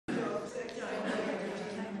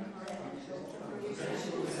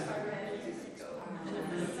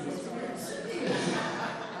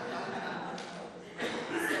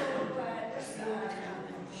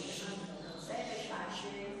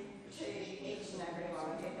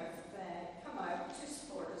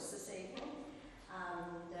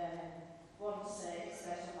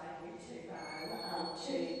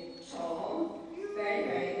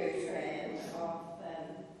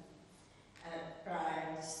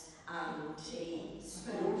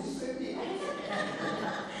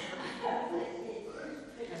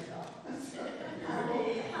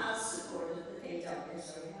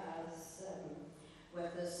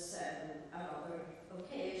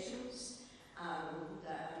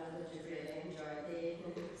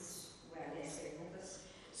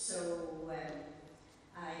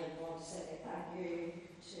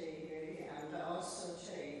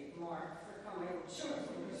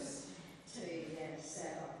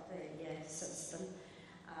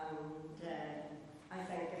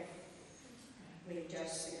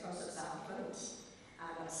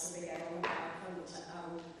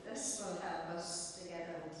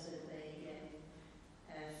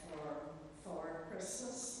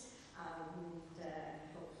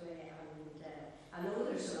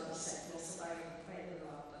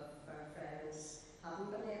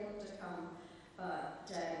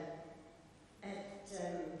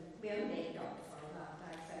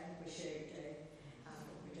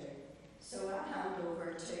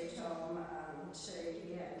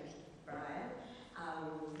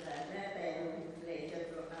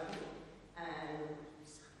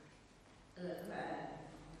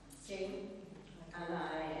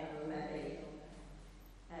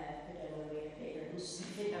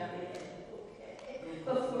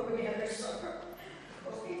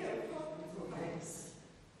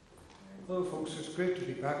folks, it's great to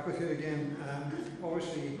be back with you again.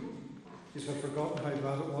 Obviously, you have forgotten how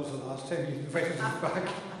bad it was the last time you invited us back.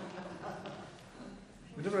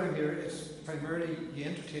 Whenever I'm here, it's primarily you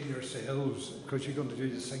entertain yourselves because you're going to do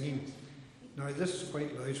the singing. Now, this is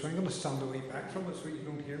quite loud, so I'm going to stand away back from it so you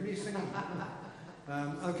don't hear me singing.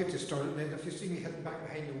 I'll get you started then. If you see me hitting back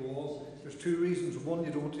behind the wall, there's two reasons. One,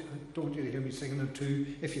 you don't want you to hear me singing, and two,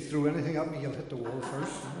 if you throw anything at me, you'll hit the wall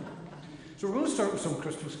first. So we're going to start with some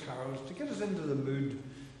Christmas carols to get us into the mood,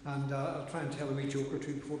 and I'll try and tell a wee joke or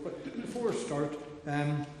two before. But before I start,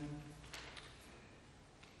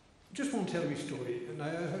 just want to tell a wee story. And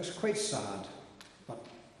it's quite sad, but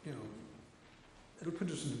you know, it'll put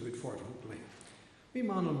us in the mood for it, hopefully. We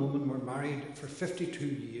man and woman were married for 52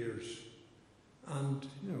 years, and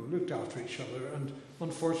you know, looked after each other. And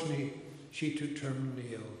unfortunately, she took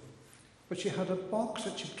terminally ill. But she had a box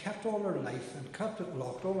that she'd kept all her life and kept it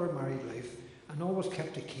locked all her married life, and always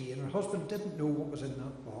kept a key. And her husband didn't know what was in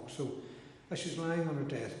that box. So, as she's lying on her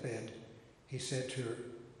deathbed, he said to her,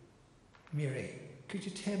 "Mary, could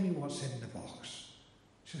you tell me what's in the box?"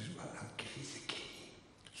 She says, "Well, I'll give you the key."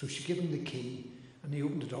 So she gave him the key, and he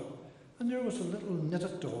opened it up, and there was a little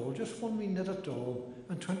knitted doll, just one wee knitted doll,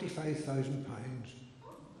 and £25,000.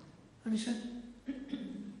 And he said,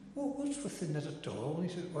 "Well, what's with the knitted doll?" And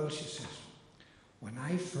he said, "Well," she says, "when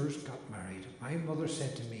I first got married, my mother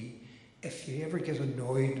said to me, if you ever get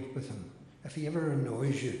annoyed with him, if he ever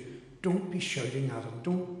annoys you, don't be shouting at him,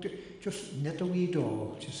 just knit a wee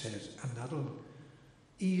doll," she says, "and that'll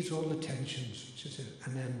ease all the tensions," she says,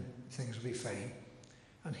 "and then things will be fine."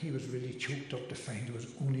 And he was really choked up to find there was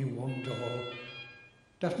only one doll.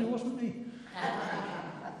 Definitely wasn't me.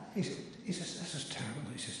 He says, "This is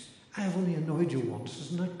terrible." He says, "I've only annoyed you once,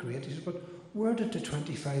 isn't that great?" He said, "But where did the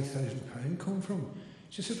 £25,000 come from?"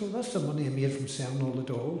 She said, "Well, that's the money I made from selling all the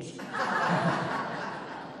dolls."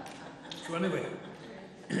 So anyway,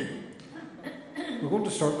 we're going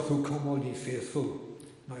to start with "O Come All Ye Faithful."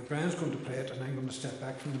 Now, Brian's going to play it, and I'm going to step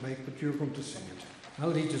back from the mic, but you're going to sing it. I'll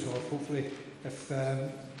lead us off, hopefully, if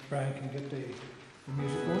Brian can get the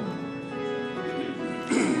music going.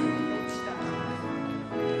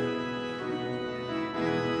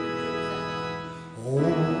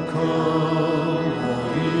 Oh, come, all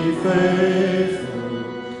ye faithful,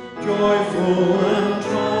 joyful and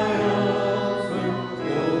triumphant.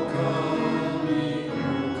 Oh, come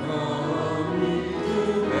ye to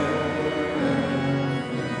Bethlehem.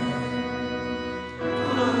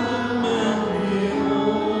 Come and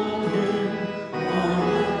behold him on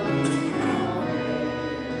the mountain.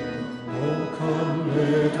 Oh, come,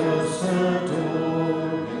 let us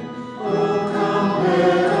adore him. Oh, come,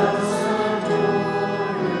 let us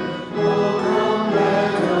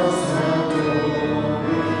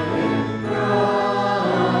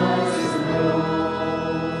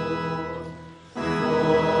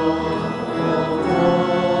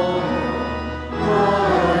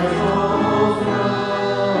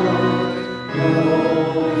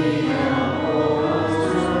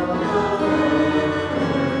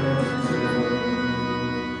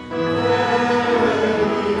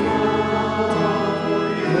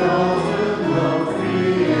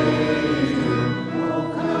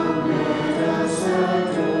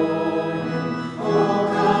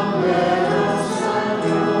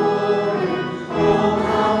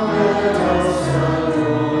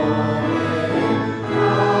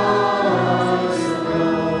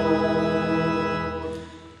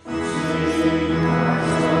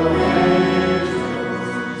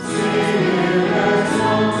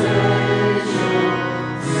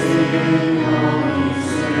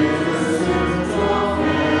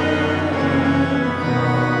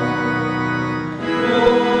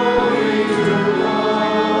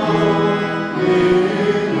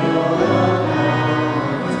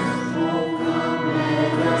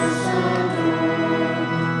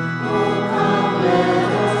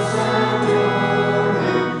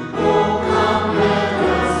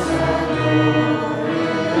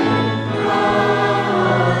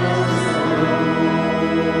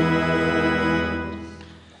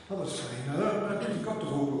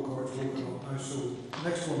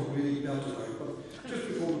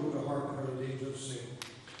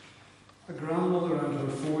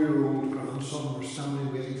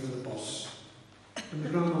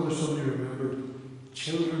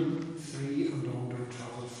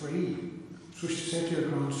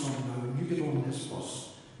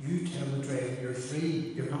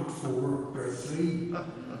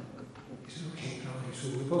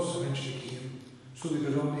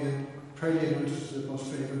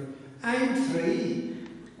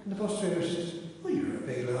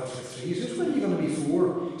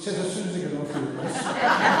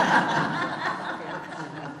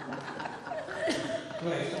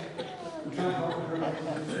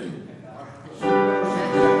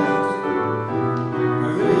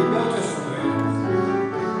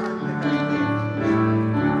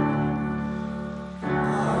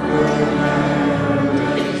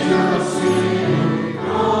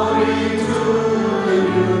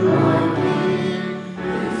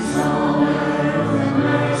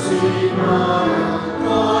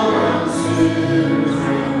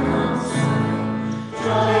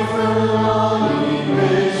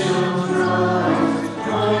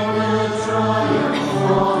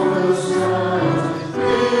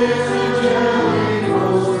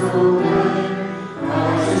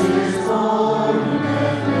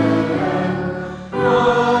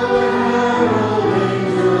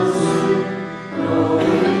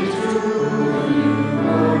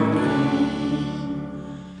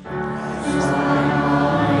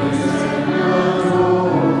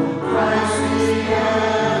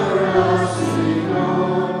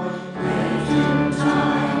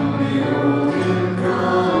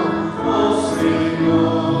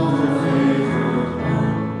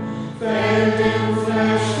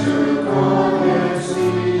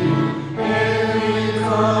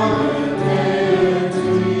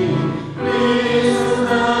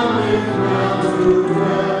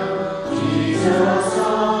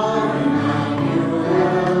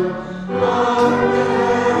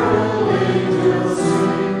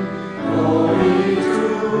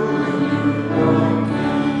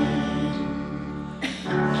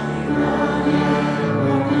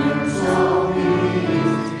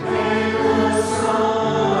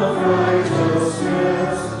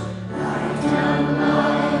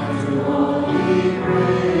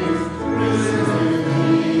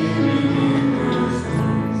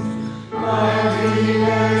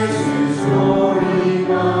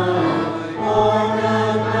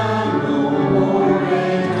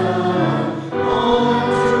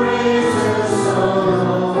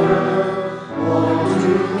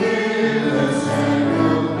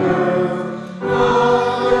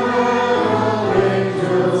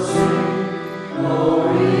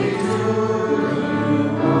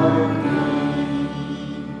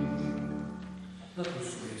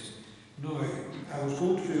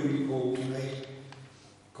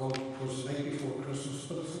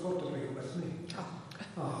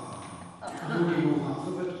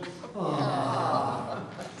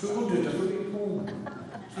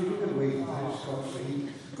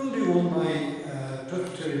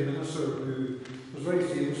Presbyterian minister who was very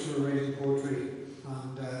famous for writing poetry,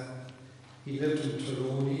 and he lived in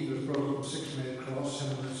Tyrone. He was brought up in Six Mile Cross.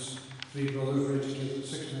 Him and his three brothers were educated at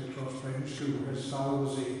Six Mile Cross Primary School, where his father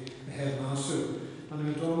was a headmaster, and he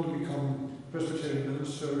went on to become Presbyterian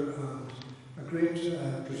minister and a great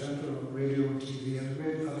presenter on radio and TV, and a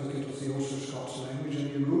great advocate of the Ulster Scots language.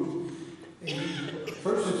 And he wrote,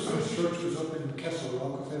 first his church was up in Kessel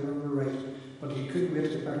Rock, if I remember right, but he couldn't wait to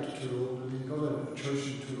get back to Tyrone, and he got a church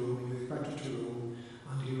in Tyrone. He moved back to Tyrone,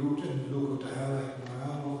 and he wrote in the local dialect. Now,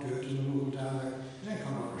 I'll not do it in the local dialect, I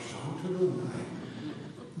can't understand Tyrone.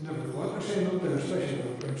 I never know what they're saying up there, especially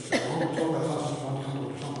when it's Tyrone. It's all that fast and fun, can't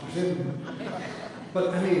understand what they're saying. But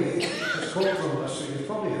anyway, it's called from this, so you've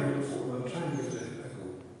probably heard it before, but I'll try and give it a go.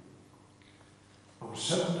 I'm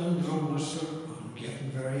sitting in Drumlister, and I'm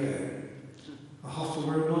getting very out. I have to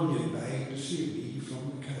wear an onion bag to save me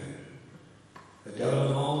from the cow. The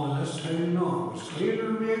devil on in this town now was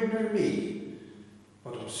clearer rain than me,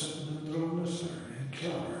 but I'm sitting in Drumlister in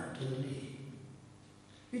Clobber to the knee.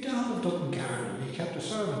 My dad lived up in Cairn, and he kept a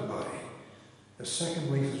servant by. His second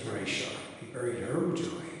wife was very sharp. He buried her with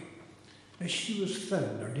joy. Now she was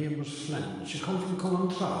thin, her name was Flynn. She come from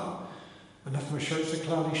Cullentra, and if my shirt's a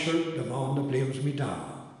claddy shirt, the man that blames me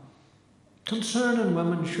down. Concerning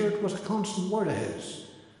women, sure it was a constant word of his.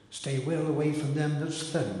 Stay well away from them that's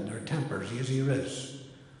thin, their tempers easy riz.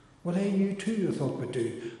 What I knew too, I thought would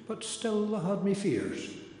do, but still I had me fears,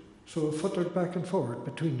 so I futtered back and forward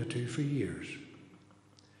between the two for years.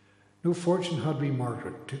 No fortune had we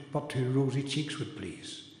Margaret, but two rosy cheeks would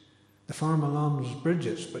please. The farm along was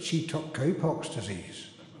Bridget's, but she took cowpox disease.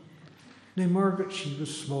 Now Margaret, she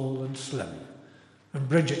was small and slim, and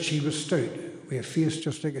Bridget, she was stout, with a face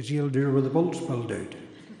just like a jail deer with a bolt spilled out.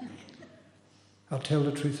 I'll tell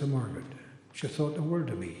the truth of Margaret. She thought a word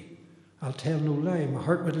of me. I'll tell no lie, my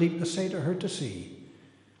heart would leap the sight of her to see.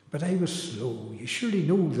 But I was slow. You surely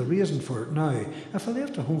know the reason for it now. If I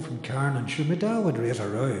left her home from Cairn, and sure my dad would raise a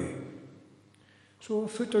row. So I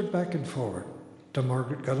futtered back and forward till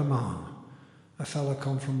Margaret got a man. A fella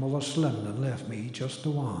come from Mullislim and left me just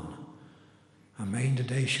the one. And mind the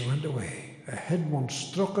day she went away. I had one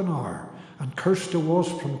struck an hour, and cursed the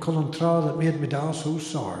wasp from Cullentra that made me da so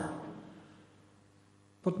sore.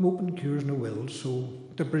 But moping cures no ill, so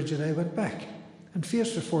to Bridget I went back, and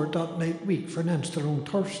faced her for that night week for an their own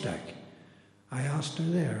turf stack. I asked her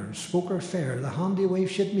there, and spoke her fair, the handy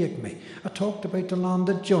wife she'd make me. I talked about the land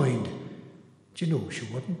that joined. Do you know, she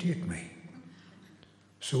wouldn't take me.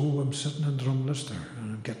 So I'm sitting in Drumlister,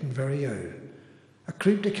 and I'm getting very old. I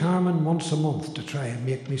creep to Carmen once a month to try and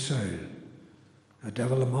make me soul. A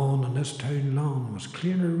devil a man in this town lawn was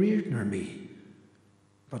cleaner reared nor me.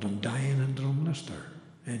 But I'm dying in Drumlister,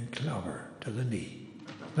 in clobber to the knee.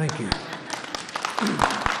 Thank you.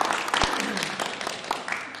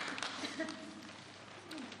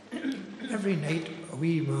 Every night a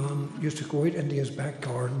wee man used to go out into his back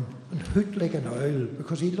garden and hoot like an owl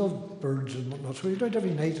because he loved birds and whatnot. So he'd go out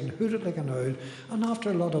every night and hooted like an owl, and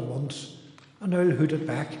after a lot of months, an owl hooted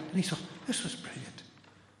back, and he thought, this was brilliant.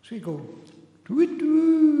 So he'd go,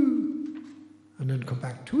 toot-doo, and then come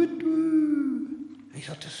back, toot-doo. And he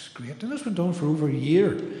thought, this is great. And this went on for over a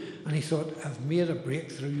year, and he thought, I've made a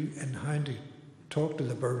breakthrough in how to talk to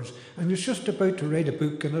the birds. And he was just about to write a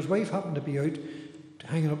book, and his wife happened to be out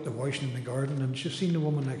hanging up the washing in the garden, and she's seen the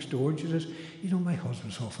woman next door, and she says, you know, my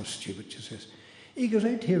husband's awful stupid, she says. He goes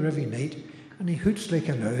out here every night, and he hoots like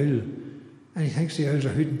an owl, and he thinks the owls are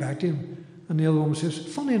hooting back to him. And the other woman says,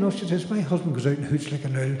 funny enough, she says, my husband goes out and hoots like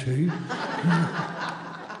an owl too.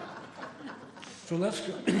 So let's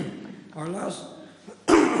go. Our last,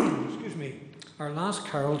 excuse me, our last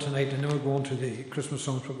carol tonight. I know we're going to the Christmas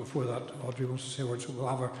songs, but before that, Audrey wants to say words, so we'll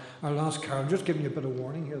have our last carol. I'm just giving you a bit of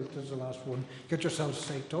warning here that this is the last one. Get yourselves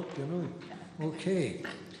psyched up, you know. Okay.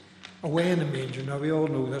 Away in the Manger. Now, we all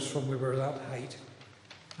know this from we were that height,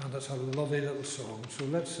 and it's a lovely little song. So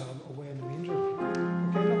let's have Away in the Manger.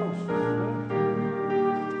 Okay, look us.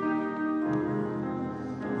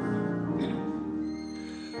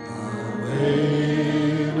 Away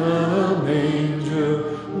in a manger,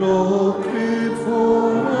 no crib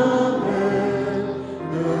for a bed,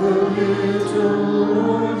 the little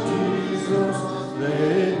Lord Jesus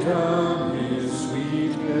laid down his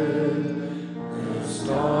sweet head. The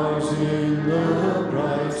stars in the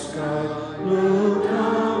bright sky looked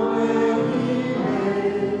down where he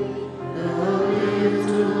lay. The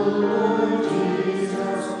little Lord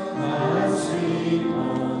Jesus asleep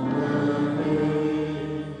on the hay.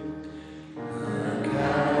 The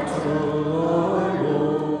cattle are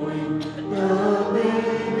lowing, the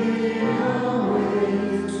baby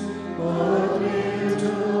awaits, but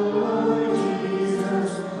little Lord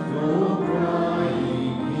Jesus no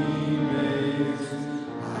crying he makes.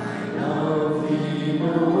 I love thee,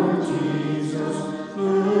 Lord Jesus,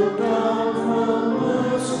 look down from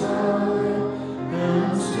the sky,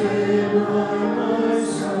 and stay by my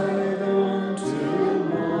side until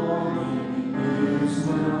morning is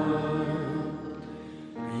mine.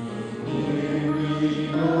 Be near me,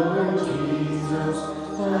 Lord Jesus,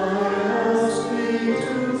 I ask thee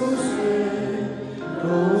to stay,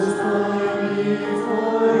 close by me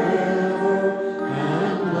forever,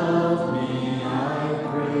 and love me, I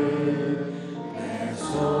pray. Bless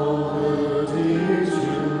all the dear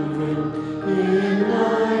children in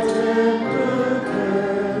thy tender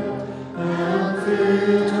care, and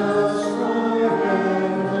fit us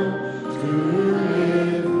forever to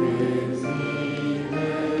live with thee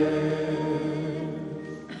there.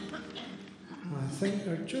 I think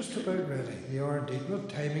they're just about ready. They are indeed. What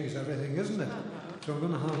timing is everything, isn't it? So I'm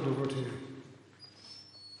going to hand over to you.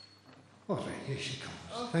 Oh, right, here she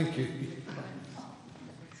comes. Thank you.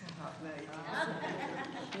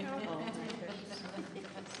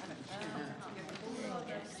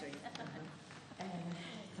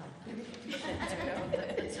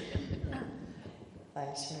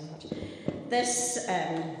 Thanks very much. This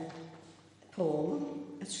poem,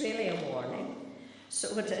 it's really a warning.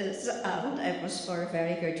 So it is, and it was for a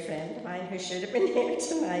very good friend of mine who should have been here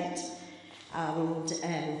tonight.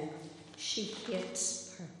 And she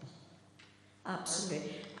hates purple.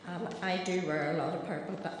 Absolutely. I do wear a lot of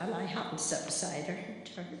purple, and I happen to sit beside her in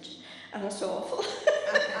church, and it's awful.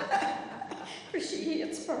 For she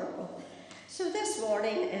hates purple. So this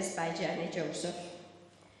warning is by Jenny Joseph.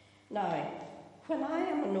 Now, when I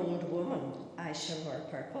am an old woman, I shall wear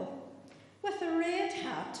purple, with a red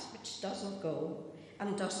hat which doesn't go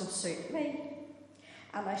and doesn't suit me.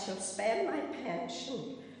 And I shall spend my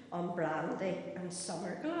pension on brandy and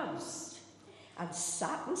summer gloves, and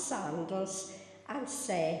satin sandals, and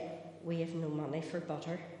say, we have no money for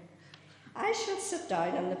butter. I shall sit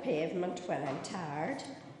down on the pavement when I'm tired,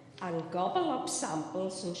 and gobble up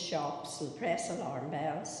samples in shops and press alarm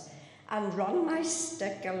bells, and run my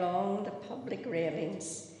stick along the public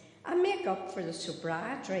railings, and make up for the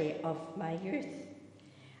sobriety of my youth.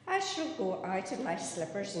 I shall go out in my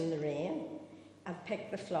slippers in the rain, and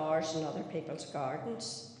pick the flowers in other people's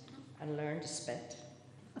gardens and learn to spit.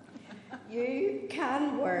 You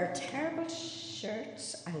can wear terrible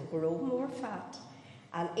shirts and grow more fat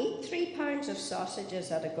and eat 3 pounds of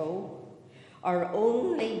sausages at a go, or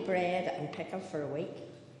only bread and pickle for a week,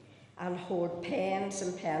 and hoard pens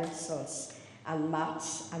and pencils and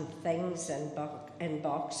mats and things in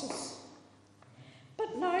boxes.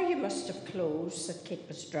 But now you must have clothes that keep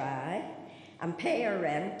us dry, and pay our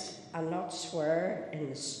rent, and not swear in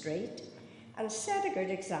the street, and set a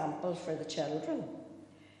good example for the children.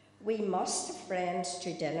 We must have friends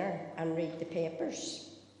to dinner and read the papers.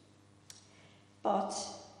 But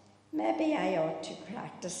maybe I ought to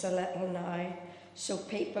practice a little now, so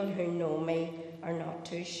people who know me are not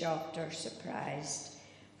too shocked or surprised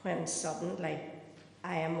when suddenly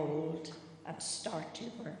I am old and start to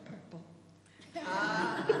wear purple.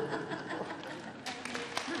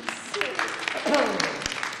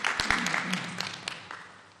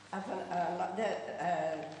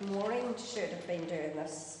 Maureen should have been doing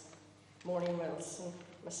this, Maureen Wilson,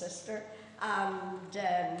 my sister,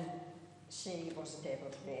 and she wasn't able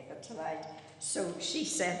to make it tonight, so she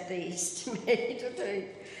sent these to me to do.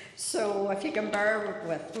 So if you can bear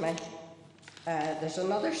with me, there's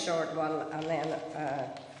another short one, and then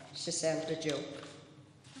she sent a joke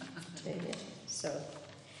to you. So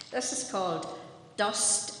this is called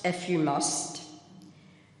Dust If You Must.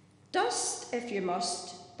 Dust if you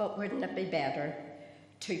must, but wouldn't it be better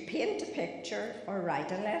to paint a picture or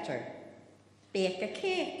write a letter, bake a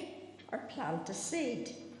cake or plant a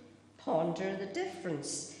seed, ponder the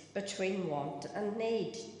difference between want and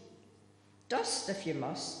need. Dust if you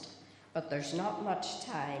must, but there's not much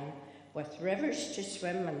time, with rivers to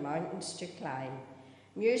swim and mountains to climb,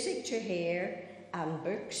 music to hear and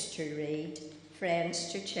books to read,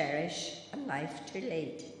 friends to cherish and life to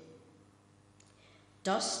lead.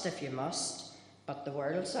 Dust if you must, but the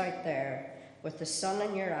world's out there, with the sun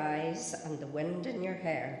in your eyes and the wind in your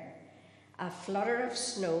hair. A flutter of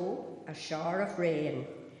snow, a shower of rain,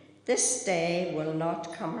 this day will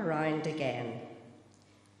not come around again.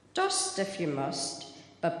 Dust if you must,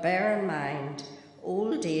 but bear in mind,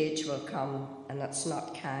 old age will come and it's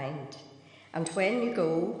not kind. And when you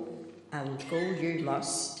go, and go you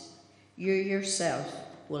must, you yourself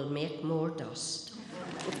will make more dust.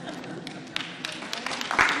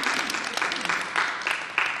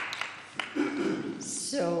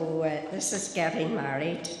 So this is getting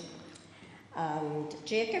married, and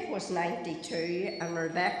Jacob was 92 and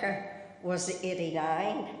Rebecca was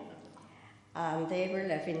 89, and they were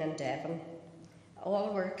living in Devon.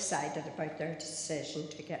 All were excited about their decision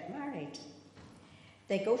to get married.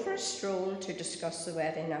 They go for a stroll to discuss the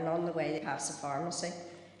wedding, and on the way they pass a pharmacy.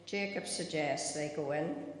 Jacob suggests they go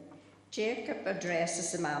in. Jacob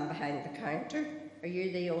addresses the man behind the counter. "Are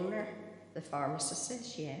you the owner?" The pharmacist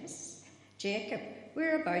says yes. "Jacob,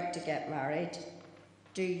 we're about to get married.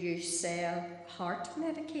 Do you sell heart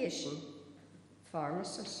medication?"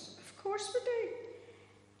 Pharmacist: "Of course we do."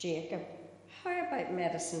 Jacob: "How about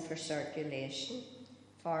medicine for circulation?"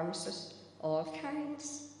 Pharmacist: "All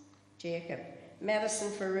kinds." Jacob: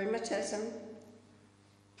 "Medicine for rheumatism?"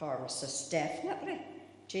 Pharmacist: "Definitely."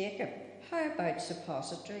 Jacob: "How about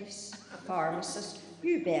suppositories?" Pharmacist: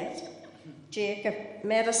 "You bet." Jacob: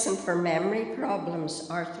 "Medicine for memory problems,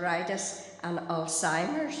 arthritis and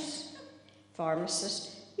Alzheimer's?"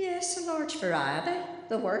 Pharmacist: "Yes, a large variety,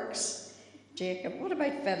 the works." Jacob: "What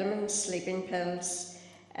about vitamins, sleeping pills,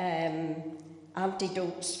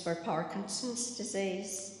 antidotes for Parkinson's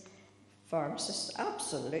disease?" Pharmacist: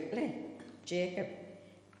 "Absolutely." Jacob: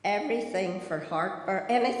 anything for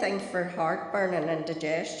heartburn and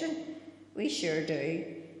indigestion?" "We sure do."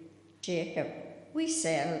 Jacob: "We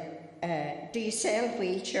sell. Do you sell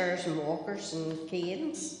wheelchairs and walkers and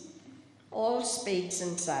canes?" "All speeds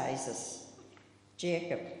and sizes."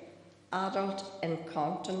 Jacob: "Adult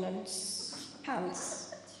incontinence pants?"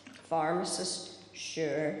 Pharmacist: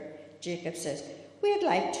 "Sure." Jacob says, "We'd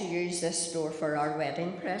like to use this store for our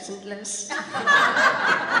wedding present list."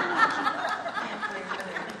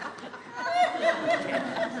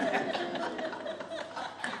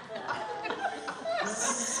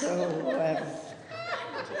 So,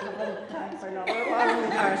 time for another one.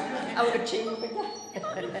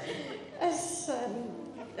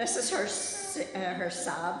 This is her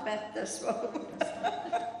sad bit, this one.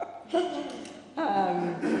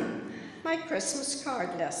 My Christmas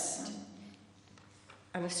card list.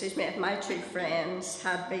 And excuse me, if my two friends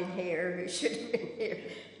had been here, who should have been here,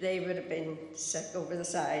 they would have been sick over the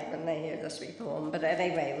side when they hear this wee poem. But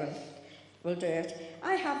anyway, we'll do it.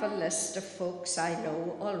 I have a list of folks I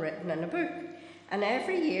know, all written in a book. And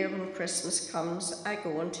every year when Christmas comes, I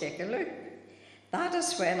go and take a look. That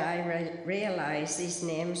is when I realise these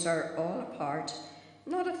names are all a part,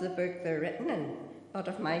 not of the book they're written in, but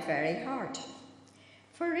of my very heart.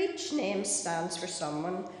 For each name stands for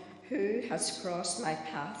someone who has crossed my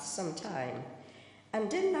path sometime,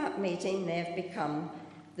 and in that meeting they've become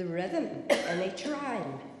the rhythm in each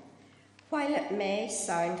rhyme. While it may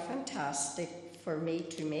sound fantastic for me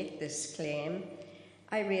to make this claim,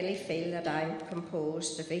 I really feel that I'm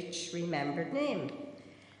composed of each remembered name.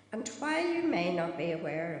 And while you may not be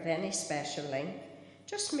aware of any special link,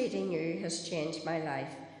 just meeting you has changed my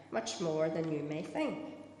life much more than you may think.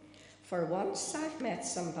 For once I've met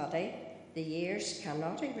somebody, the years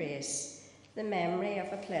cannot erase the memory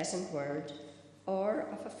of a pleasant word or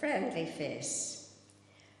of a friendly face.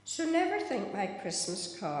 So never think my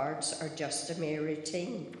Christmas cards are just a mere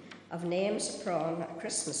routine of names upon a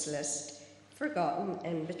Christmas list, forgotten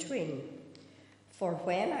in between. For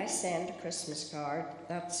when I send a Christmas card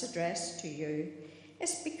that's addressed to you,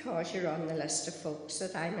 it's because you're on the list of folks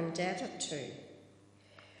that I'm indebted to.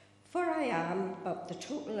 For I am but the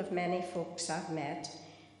total of many folks I've met,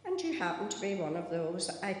 and you happen to be one of those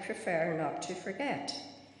I prefer not to forget.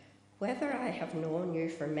 Whether I have known you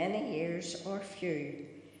for many years or few,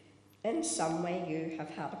 in some way you have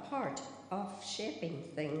had a part of shaping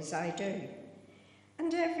things I do.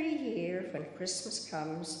 And every year when Christmas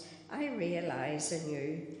comes, I realise in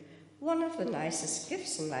you, one of the nicest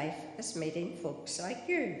gifts in life is meeting folks like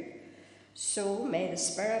you. So may the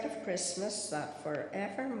spirit of Christmas that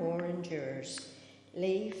forevermore endures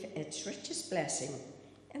leave its richest blessing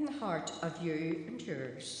in the heart of you and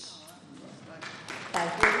yours.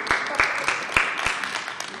 Thank you.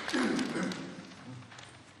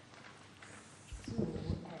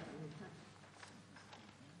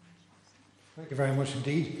 Thank you very much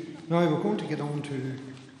indeed. Now we're going to get on to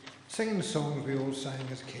singing the songs we all sang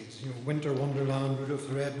as kids. You know, Winter Wonderland, Rudolph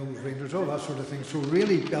the Red-Nosed Reindeer, all that sort of thing. So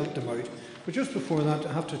really belt them out. But just before that,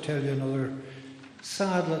 I have to tell you another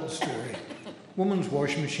sad little story. Woman's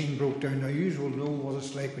washing machine broke down. Now, you will know what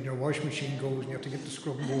it's like when your washing machine goes and you have to get the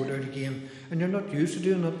scrubbing board out again. And you're not used to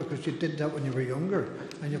doing that because you did that when you were younger.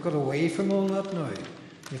 And you've got away from all that now.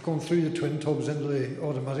 You've gone through the twin tubs into the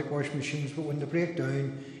automatic washing machines, but when they break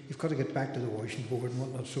down, you've got to get back to the washing board and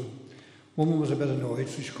whatnot. So woman was a bit annoyed,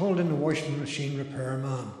 so she called in the washing machine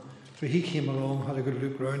repairman. So he came along, had a good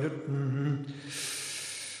look round it. And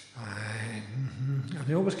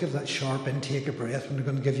they always give that sharp intake of breath when they're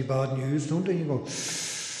going to give you bad news, don't they? You go,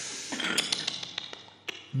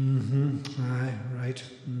 aye, right.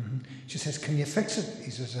 She says, can you fix it?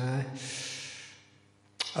 He says, aye.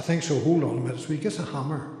 I think so, hold on a minute. So he gets a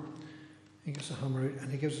hammer. He gets a hammer out and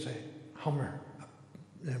he gives it a hammer.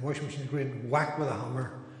 The washing machine is great, whack with a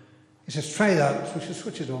hammer. He says, try that. So she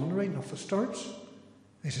switches it on, right enough, it starts.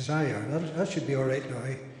 He says, aye, yeah, that should be all right now.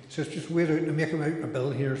 He says, just wait out and make him out a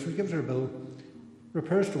bill here. So he gives her a bill,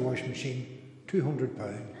 repairs the washing machine,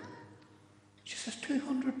 £200. She says,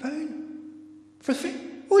 £200? For the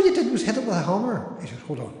thing? All you did was hit it with a hammer. He says,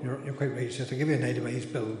 hold on, you're quite right. He says, I'll give you an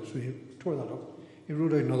itemized bill. So he tore that up. He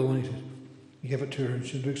wrote out another one. He says, he gave it to her and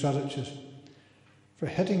she looks at it. She says, for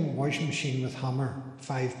hitting washing machine with hammer,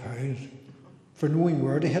 £5. For knowing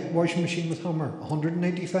where to hit washing machine with hammer,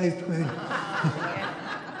 £195.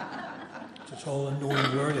 It's all in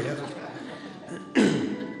knowing where to hit it.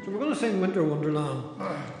 So we're going to sing Winter Wonderland.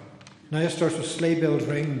 Now it starts with Sleigh Bells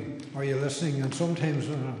Ring. Are you listening? And sometimes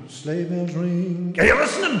Sleigh Bells Ring. Are you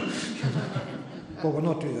listening? But we'll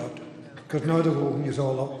not do that because now they've woken you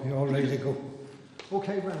all up. You're all ready to go.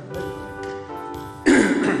 Okay, Brandon.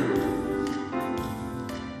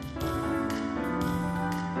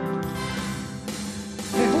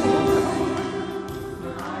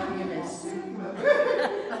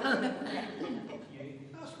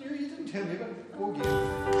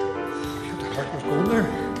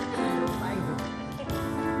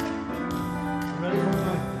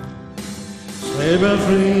 Sleigh bells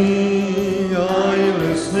ring, are you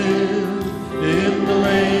listening? In the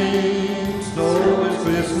lane, snow is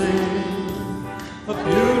glistening. A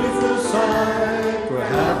beautiful sight, we're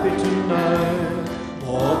happy tonight,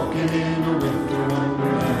 walking in a winter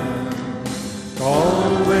wonderland.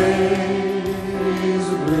 Gone away is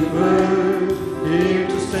a bluebird, here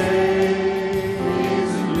to stay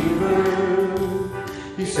is a bluebird.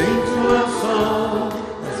 He sings a love song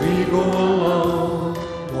as we go along,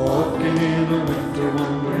 walking in a winter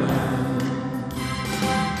wonderland.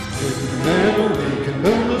 In the meadow we can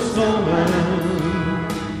build a snowman,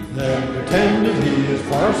 then pretend that he is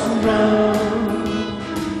Parson Brown.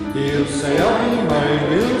 He'll say aye, mine,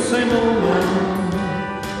 we'll say no, man,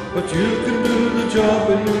 but you can do the job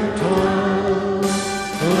in your time.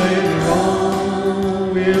 Later on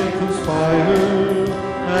we'll conspire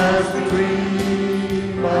as we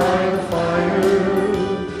dream by the fire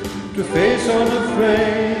to face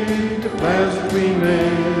unafraid the plans that we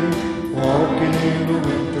made, walking in a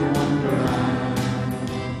winter wonderland.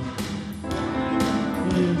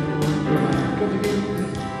 In a wonderland.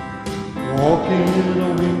 Walking in a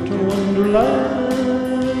winter wonderland.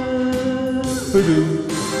 Ba-doom.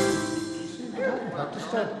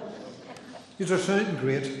 These are sounding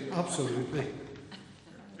great, absolutely.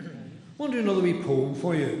 I want to do another wee poem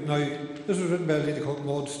for you. Now, this was written by a lady called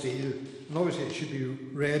Maud Steele, and obviously it should be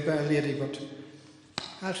read by a lady, but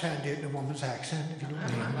I'll try and do it in a woman's accent, if you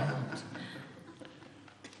don't mind.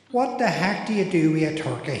 What the heck do you do with a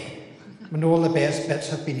turkey when all the best bits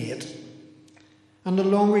have been ate? And the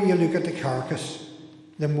longer you look at the carcass,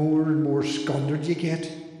 the more and more scundered you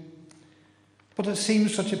get. But it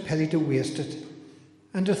seems such a pity to waste it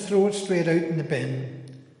and to throw it straight out in the bin.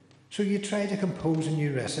 So you try to compose a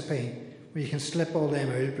new recipe where you can slip all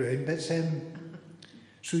them old brown bits in.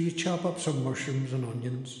 So you chop up some mushrooms and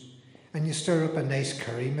onions and you stir up a nice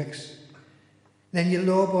curry mix. Then you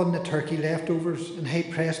lob on the turkey leftovers and hey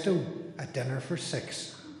presto, a dinner for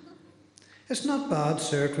 6. It's not bad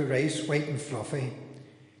served with rice, white and fluffy.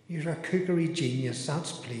 You're a cookery genius,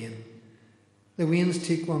 that's plain. The weans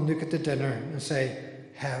take one look at the dinner and say,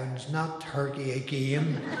 heavens, not turkey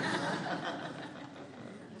again.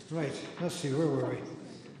 Right, let's see, where were we?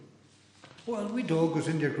 Well, a wee dog goes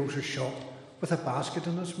into your grocer's shop with a basket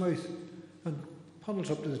in its mouth and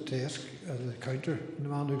puddles up to the desk, the counter, and the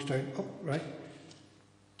man looks down, oh, right,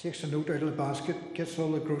 takes a note out of the basket, gets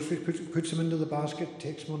all the groceries, puts them into the basket,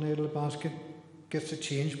 takes money out of the basket, gets the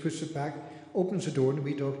change, puts it back, opens the door, and the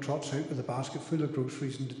wee dog trots out with a basket full of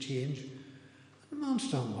groceries and the change. And the man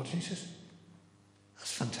stands watching, he says,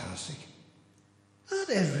 that's fantastic. That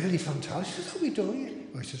is really fantastic. He says, oh, we do it.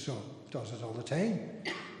 Oh, he says, oh, does it all the time.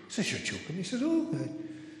 He says, you're joking. He says, oh,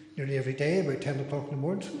 nearly every day, about 10 o'clock in the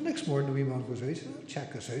morning. So the next morning, the wee man goes out, he says, I'll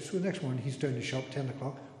check this out. So the next morning, he's down the shop, 10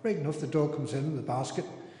 o'clock. Right enough, the dog comes in with the basket.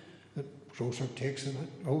 The grocer takes it.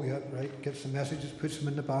 Oh, yeah, right. Gets the messages, puts them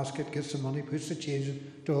in the basket, gets the money, puts the change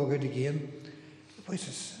in, dog out again. The boy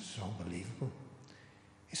says, this is unbelievable.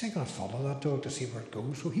 He's not going to follow that dog to see where it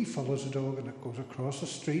goes. So he follows the dog and it goes across the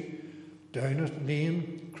street, down a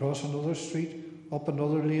lane, across another street, up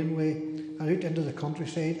another laneway, and out into the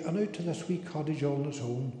countryside, and out to this wee cottage all on its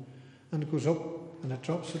own. And it goes up and it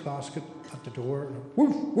drops the basket at the door, and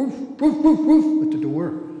woof, woof, woof, woof, woof, at the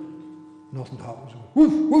door. Nothing happens.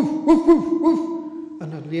 Woof, woof, woof, woof, woof.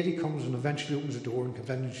 And the lady comes and eventually opens the door and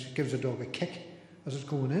gives the dog a kick as it's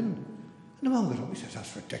going in. And the man goes up, he says,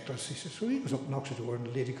 that's ridiculous. He says, so he goes up, knocks the door, and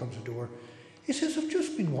the lady comes to the door. He says, I've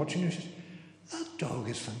just been watching you. He says, that dog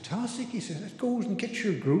is fantastic. He says, it goes and gets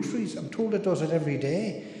your groceries. I'm told it does it every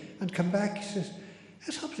day. And come back, he says,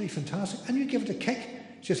 it's absolutely fantastic. And you give it a kick.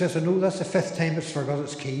 She says, I know, that's the 5th time it's forgot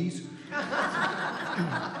its keys.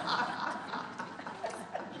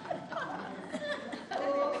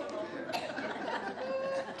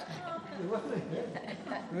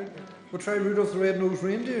 We'll try Rudolph the Red-Nosed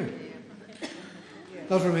Reindeer.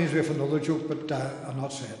 That reminds me of another joke, but I'm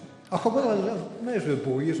not saying. Oh, well, I may as well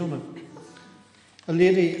bore you on it. A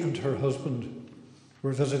lady and her husband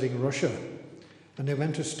were visiting Russia, and they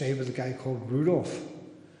went to stay with a guy called Rudolph.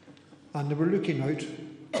 And they were looking out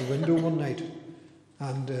the window one night,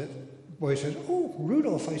 and the boy said, oh,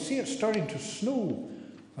 Rudolph, I see it's starting to snow.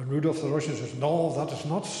 And Rudolph the Russian says, no, that is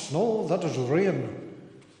not snow, that is rain.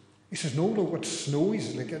 He says, no, look, it's snow. He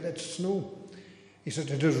says, like, it's snow. He said,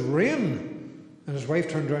 it is rain. And his wife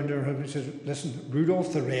turned around to her and he says, listen,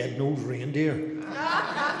 Rudolph the Red-Nosed Reindeer.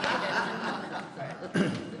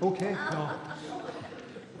 Okay, no.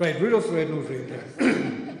 Right, Rudolph the Red-Nosed Reindeer.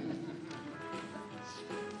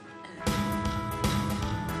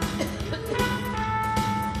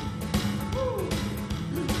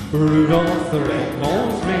 Rudolph the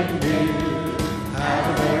red-nosed reindeer had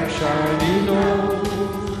a very shiny nose,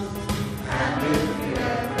 and if you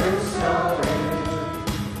ever saw it,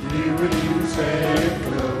 you would even say it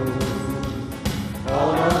glowed.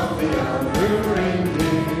 All of the other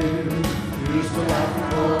reindeer used to laugh and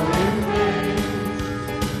call him names.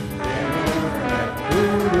 They never let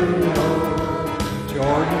Rudolph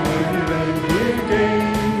join in the reindeer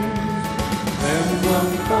games. Then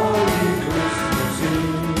one foggy Christmas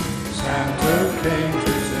Eve, Santa came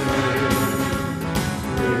to say,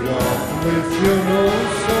 Rudolph, with your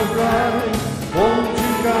nose so bright, won't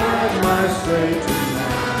you guide my sleigh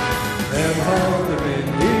tonight? Then all the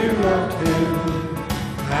reindeer loved him,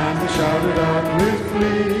 and they shouted out with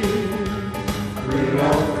glee,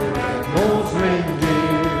 Rudolph the red-nosed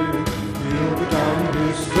reindeer, you'll go down in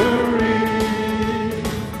history.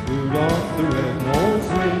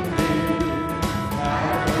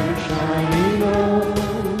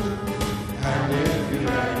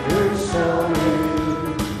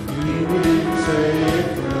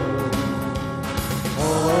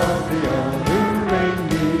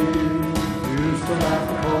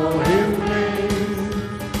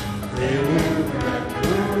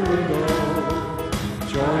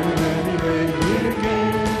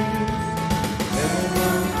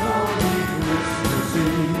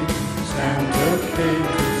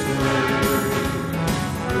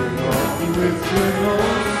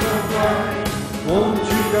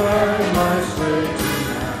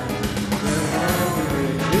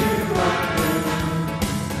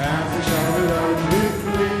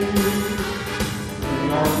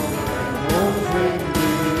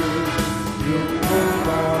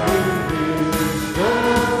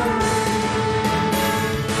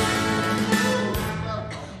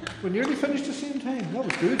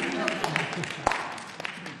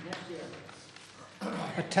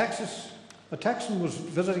 A Texan was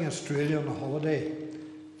visiting Australia on a holiday,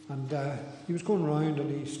 and he was going round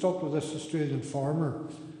and he stopped with this Australian farmer.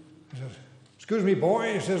 He said, "Excuse me,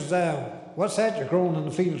 boy," he says, "what's that you're growing in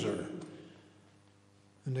the fields there?"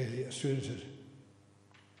 And the Australian says,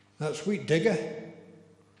 "That's wheat, digger."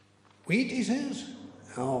 "Wheat?" he says.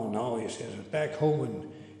 "Oh no," he says, "back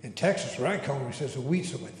home in Texas where I come," he says, "the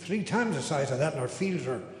wheat's about 3 times the size of that, and our fields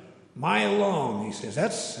are a mile long." He says,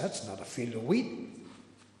 that's not a field of wheat."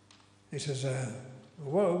 He says,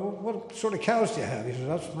 what sort of cows do you have?" He says,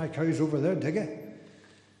 "That's my cows over there, digger."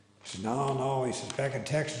 He says, No, he says, "back in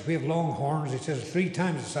Texas we have long horns." He says, 3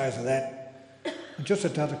 times the size of that. And just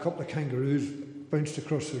at that, a couple of kangaroos bounced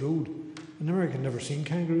across the road. And the American had never seen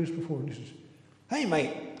kangaroos before. And he says, "Hey,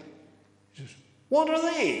 mate." He says, "What are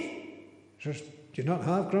they?" He says, "Do you not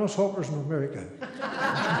have grasshoppers in America?"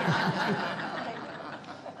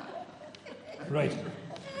 Right.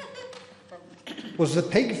 Was the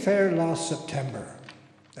pig fair last September,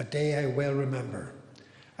 a day I well remember.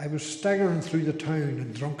 I was staggering through the town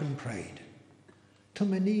in drunken pride, till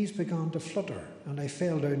my knees began to flutter, and I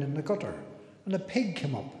fell down in the gutter, and a pig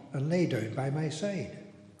came up and lay down by my side.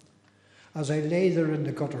 As I lay there in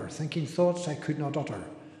the gutter, thinking thoughts I could not utter,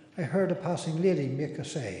 I heard a passing lady make a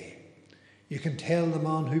say, "You can tell the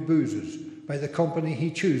man who boozes by the company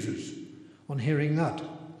he chooses." On hearing that,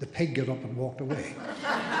 the pig got up and walked away.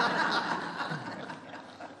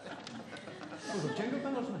 Jingle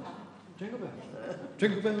bells, isn't it? Jingle bells.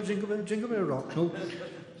 Jingle bells, jingle bells, jingle bell rock. No.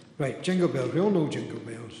 Right, jingle bells. We all know jingle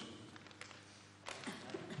bells.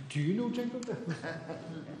 Do you know jingle bells?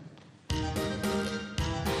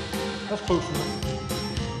 That's close enough.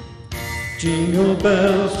 Jingle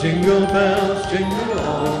bells, jingle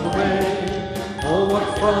all the way. Oh,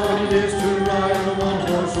 what fun it is to ride on a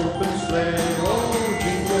one-horse open sleigh. Oh,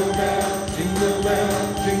 jingle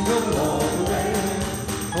bells, jingle all the way.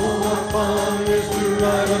 Oh, what fun it is to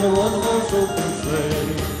ride on a one-horse open sleigh.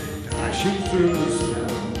 Dashing through the snow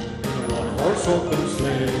in a one-horse open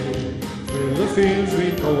sleigh. Through the fields we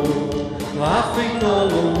go, laughing all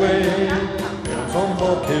the way. Bells on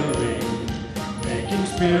bob can ring, making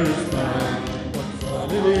spirits bright. What fun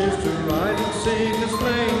it is to ride and sing a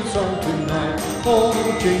sleighing song tonight. Oh,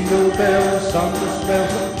 jingle bells, sound the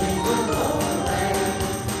bells of jingle all the way.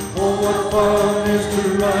 Oh, what fun it is to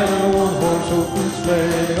ride on a one-horse open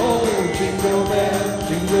sleigh. Oh, jingle bells,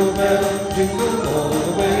 jingle all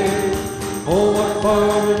the way. Oh, what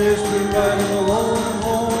fun it is to ride on a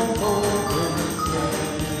one-horse open sleigh.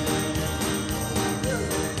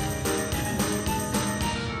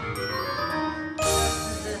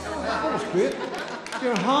 That was great.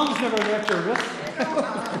 Your hands never left your wrist.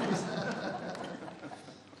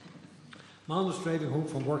 Man was driving home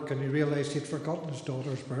from work and he realised he'd forgotten his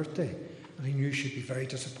daughter's birthday, and he knew she'd be very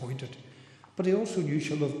disappointed. But he also knew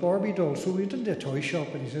she loved Barbie dolls, so he went into a toy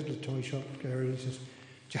shop and he said to the toy shop girl, he says,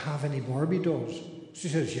 "Do you have any Barbie dolls?" She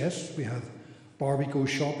says, "Yes, we have Barbie Goes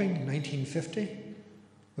Shopping, 1950.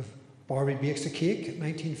 With Barbie Bakes a Cake,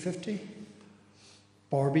 1950.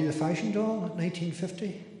 Barbie the Fashion Doll,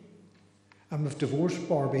 1950. And we've divorced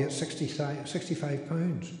Barbie at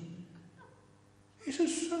 £65. He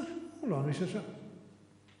says, hold on, he says,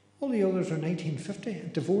 all the others are 1950.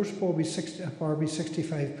 Divorced Barbie, Barbie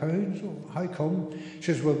 £65. Well, how come? She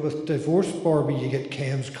says, well, with divorced Barbie, you get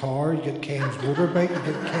Ken's car, you get Ken's motorbike, you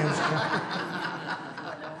get Ken's car.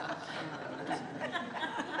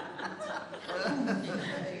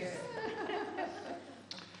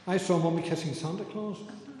 I saw Mummy kissing Santa Claus.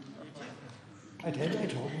 I did, I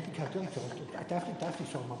told him. I definitely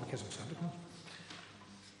saw Mummy kissing Santa Claus.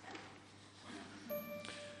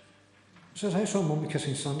 He says, I saw Mummy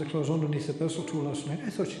kissing Santa Claus underneath the mistletoe last night. I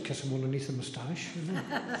thought she'd kiss him underneath the moustache. You know?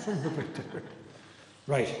 Something about that.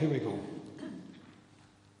 Right, here we go.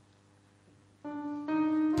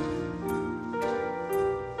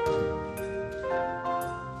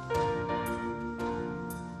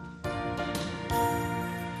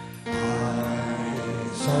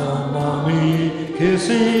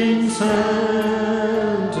 Kissing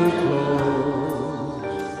Santa Claus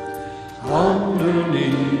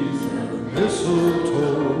underneath the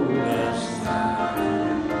mistletoe last night.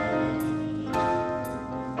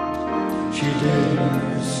 She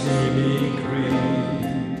didn't see me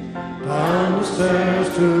creep down the stairs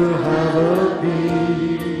to have a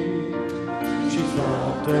peep. She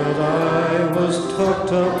thought that I was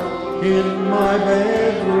tucked up in my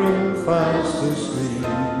bedroom fast asleep.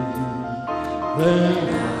 Then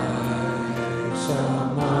I saw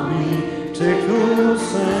Mommy tickle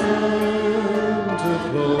Santa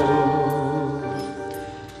Claus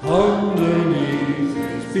underneath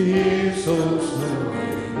his beard so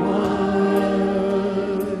snowy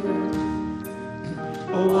white.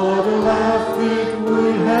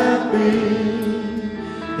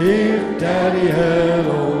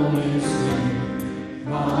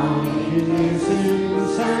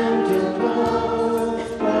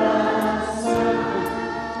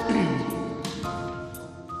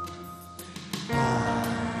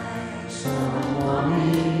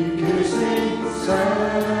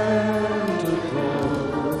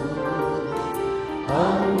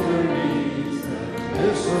 underneath the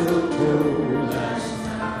mistletoe last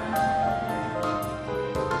night.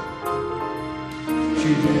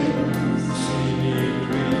 She didn't see me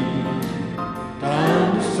creep down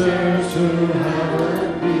the stairs to have a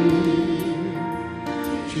peep.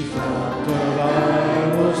 She thought that I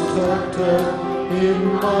was tucked up in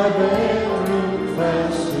my bedroom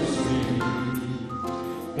fast asleep,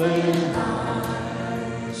 playing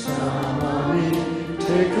high some money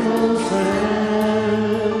tickle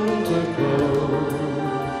Santa Claus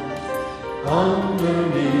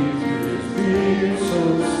underneath his beard so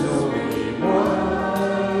snowy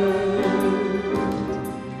white.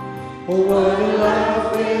 Oh, what a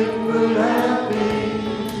laugh it would have been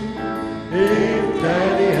if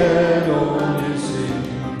Daddy had only seen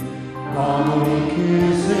Mama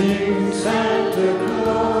kissing Santa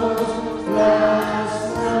Claus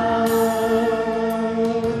last night.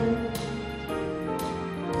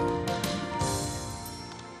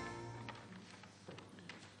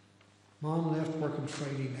 Man left work on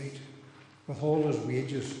Friday night with all his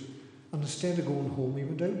wages, and instead of going home, he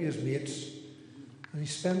went out with his mates, and he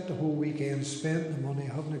spent the whole weekend, spent the money,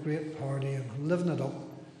 having a great party and living it up,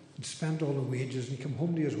 and spent all the wages, and he came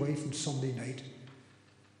home to his wife on Sunday night.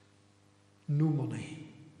 No money.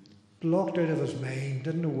 Blocked out of his mind,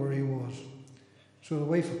 didn't know where he was. So the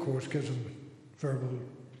wife, of course, gives him verbal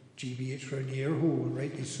GBH round the ear hole, and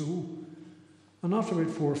rightly so. And after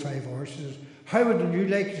about 4 or 5 hours, she says, "How would you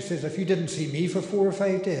like," she says, "if you didn't see me for 4 or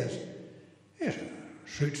 5 days?" Yes,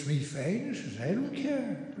 suits me fine. She says, "I don't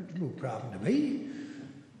care. There's no problem to me."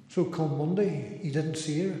 So come Monday, he didn't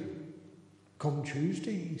see her. Come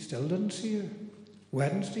Tuesday, he still didn't see her.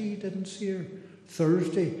 Wednesday, he didn't see her.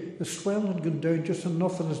 Thursday, the swell had gone down just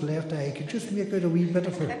enough in his left eye. He could just make out a wee bit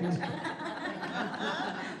of her.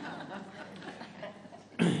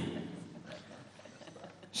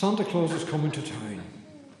 Santa Claus is coming to town.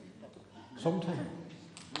 Sometime.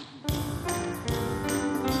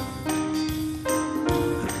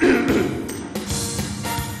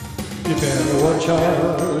 You better watch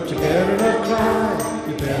out, you better not cry,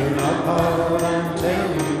 you better not pout, I'm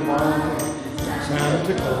telling you why.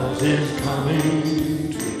 Santa Claus is coming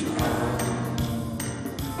to town.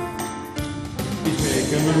 He's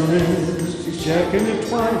making a list, he's checking it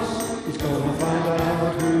twice, he's gonna find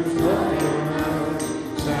out who's naughty or nice.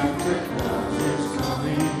 Santa Claus is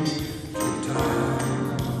coming to town.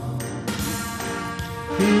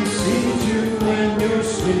 He sees you when you're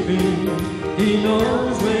sleeping, he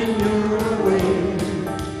knows when you're awake,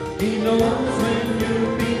 he knows when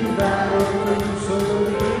you've been bad or good, so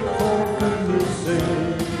good for goodness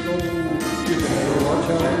sake. Oh, you better watch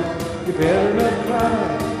out, you better not cry,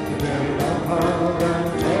 you better not pout,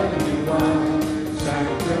 I'm telling you why.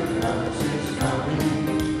 Santa Claus is coming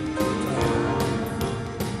to town.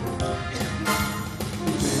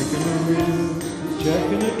 He's making a list, he's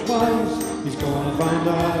checking it twice, he's gonna find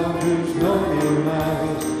out who's naughty or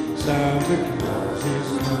nice. Santa Claus is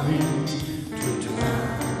coming to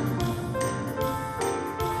town.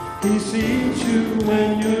 He sees you when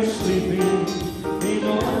you're sleeping, he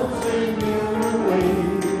knows when you're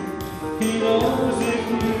awake, he knows if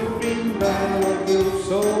you've been bad or good,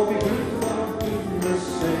 so be good for goodness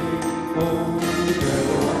sake. Oh, you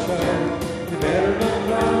better watch out, you better not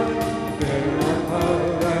cry, you better not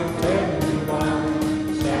pout, I'm telling you why.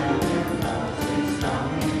 Santa Claus is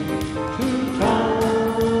coming to town.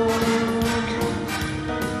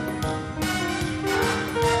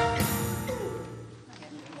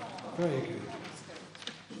 Very good.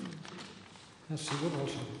 Let's see what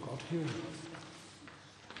else I've got here.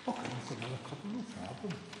 Okay, I've got another couple, no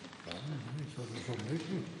problem.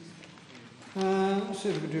 Let's see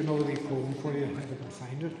if we can do another wee poem for you, if I can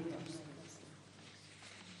find it.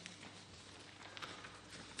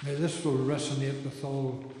 Now this will resonate with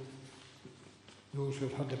all those who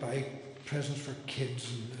have had to buy presents for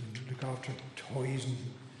kids and look after toys and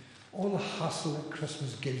all the hassle that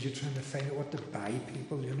Christmas gives you trying to find out what to buy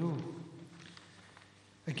people, you know.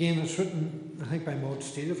 Again, it's written, I think by Maud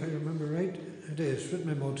Steele, if I remember right. It is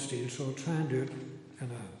written by Maud Steele, so I'll try and do it in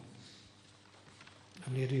a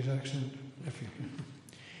lady's accent. If you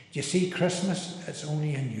you see, Christmas, it's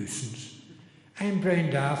only a nuisance. I'm brown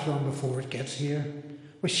daft long before it gets here,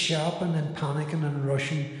 with shopping and panicking and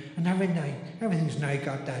rushing, and everything's now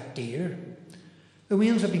got that dear. The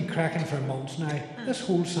wheels have been cracking for months now. This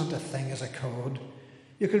whole Santa thing is a code.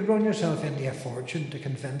 You could run yourself into a fortune to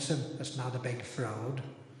convince him it's not a big fraud.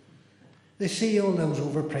 They see all those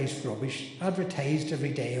overpriced rubbish advertised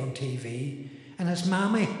every day on TV, and as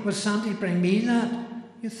Mammy, will Santa bring me that?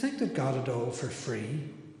 You'd think they'd got it all for free.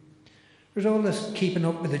 There's all this keeping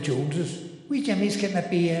up with the Joneses. Wee Jimmy's getting a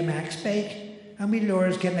BMX bike, And me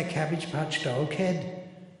Laura's getting a Cabbage Patch doll kid.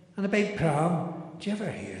 And a big pram. Do you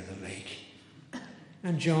ever hear the like?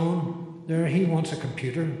 And John, there he wants a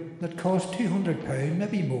computer that costs £200,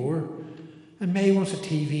 maybe more. And May wants a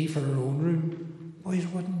TV for her own room. Boys,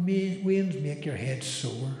 wouldn't Wayne's make your head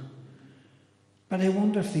sore? But I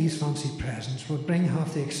wonder if these fancy presents would bring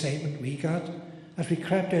half the excitement we got as we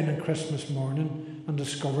crept down on Christmas morning and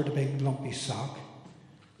discovered a big lumpy sock.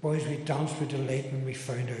 Boys, we danced with delight when we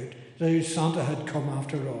found out that Santa had come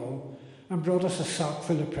after all and brought us a sock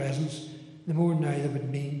full of presents. The more now that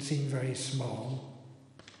would seem very small.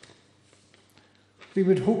 We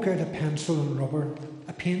would hook out a pencil and rubber,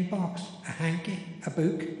 a paint box, a hanky, a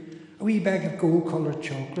book, a wee bag of gold-coloured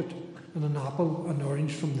chocolate, and an apple and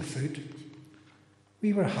orange from the foot.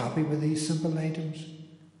 We were happy with these simple items.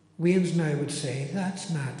 Wayne's now would say, that's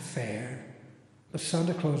not fair. But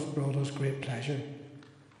Santa Claus brought us great pleasure,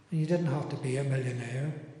 and you didn't have to be a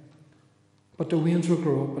millionaire. But the Waynes will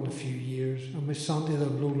grow up in a few years, and with Santa they'll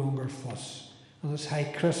no longer fuss. And it's how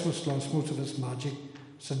Christmas lost most of its magic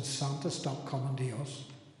since Santa stopped coming to us.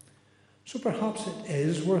 So perhaps it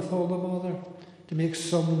is worth all the bother to make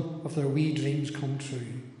some of their wee dreams come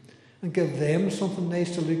true and give them something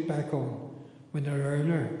nice to look back on when they're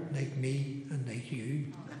earner like me and like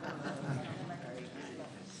you.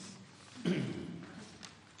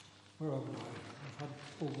 Where are we now? I've had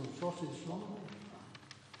over Frosty the Snowman.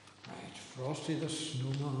 Right, Frosty the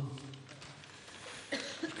Snowman.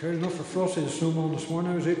 It's cold enough for Frosty the Snowman this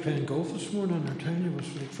morning. I was out playing golf this morning and I'm telling you, I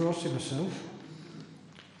was like Frosty myself.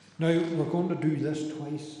 Now, we're going to do this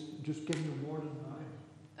twice. Just give me a warning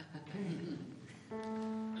now. Okay.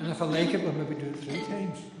 And if I like it, we'll maybe do it 3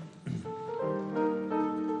 times.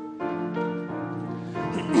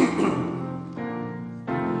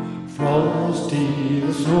 Frosty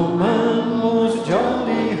the Snowman was a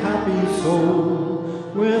jolly happy soul,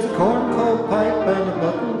 with a corncob pipe and a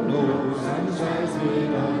button nose, and his eyes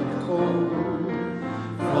made out of coal.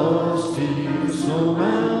 Frosty the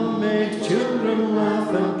Snowman made children laugh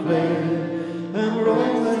and play, and were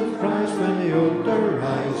all in surprised when they opened their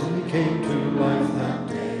eyes and he came to life that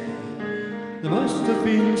day. There must have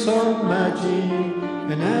been some magic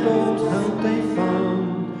in that old hat they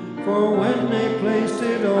found, for when they placed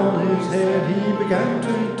it on his head, he began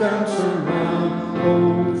to dance around.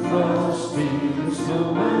 Oh, Frosty the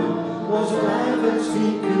Snowman was alive as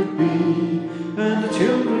he could be, and the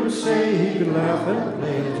children say he could laugh and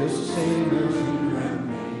play just the same as you and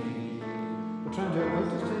me. We're trying to do it right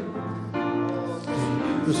this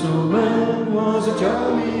time. The Snowman was a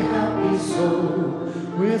jolly happy soul,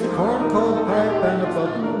 with a corncob pipe and a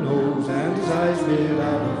button nose, and his eyes made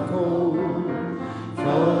out of coal.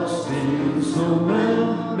 Frosty the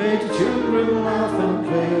Snowman made the children laugh and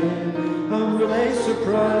play, and were they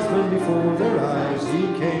surprised when before their eyes he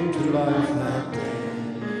came to life that day.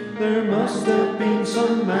 There must have been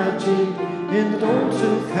some magic in the old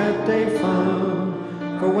silk hat they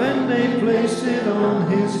found, for when they placed it on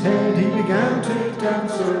his head he began to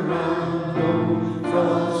dance around. Oh,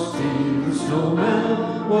 Frosty the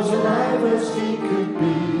Snowman was alive as he could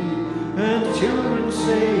be, and the children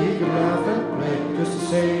say he could laugh and play just the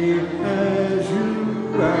same as you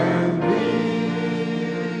and me.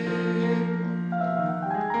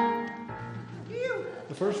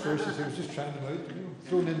 The first verse is I was just trying them out,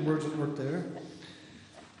 throwing in words that weren't there.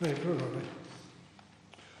 Right, where are we?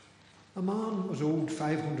 A man was owed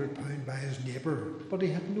 £500 by his neighbour, but he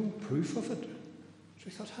had no proof of it. So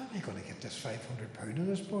he thought, how am I going to get this £500 of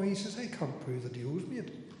this boy? He says, I can't prove that he owes me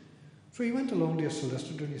it. So he went along to a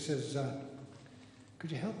solicitor and he says,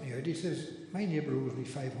 could you help me out? He says, my neighbour owes me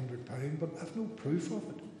 £500, but I've no proof of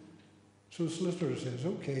it. So the solicitor says,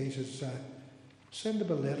 okay. He says, send him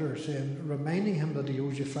a letter saying, reminding him that he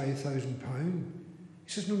owes you £5,000. He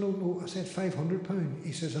says, no, I said £500.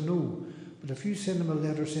 He says, I know, but if you send him a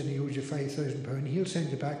letter saying he owes you £5,000, he'll send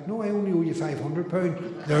you back, no, I only owe you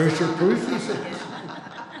 £500. There's your proof, he says.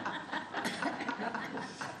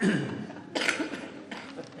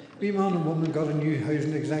 We man and woman got a new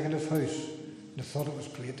housing executive house. They thought it was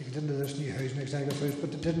great to get into this new housing executive house,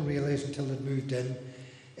 but they didn't realise until they'd moved in,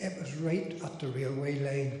 it was right at the railway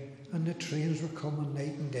line, and the trains were coming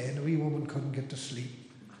night and day, and the wee woman couldn't get to sleep.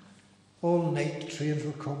 All night the trains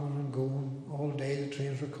were coming and going, all day the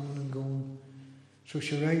trains were coming and going. So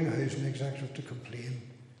she rang the housing executive to complain,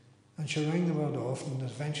 and she rang them out often and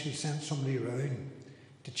eventually sent somebody round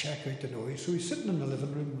to check out the noise. So he's sitting in the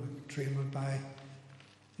living room when the train went by,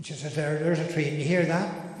 and she says, there's a train, you hear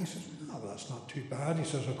that? He says, oh, well, that's not too bad. He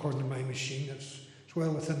says, according to my machine, it's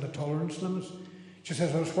well within the tolerance limits. She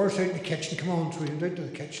says, well, it's worse out in the kitchen, come on. So he went out to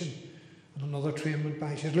the kitchen, And another train went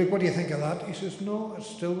by. She says, "Look, what do you think of that?" He says, "No, it's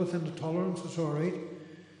still within the tolerance, it's all right."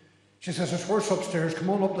 She says, "It's worse upstairs, come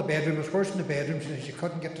on up the bedroom, it's worse in the bedroom." She says, "You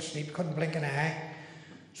couldn't get to sleep, couldn't blink an eye."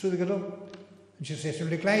 So they got up, and she says,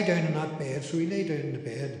 "Look, lie down in that bed." So he lay down in the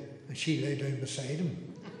bed, and she lay down beside him,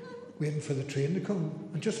 waiting for the train to come.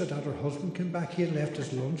 And just at that, her husband came back. He had left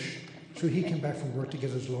his lunch, so he came back from work to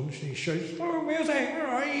get his lunch, and he shouts, "Oh, Maisie, where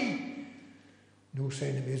are you?" No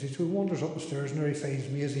sign of Maisie. So he wanders up the stairs, and there he finds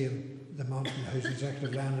Maisie and the man from the house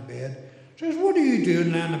executive lying in bed. Says, "What are you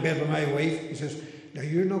doing lying in bed with my wife?" He says, "Now,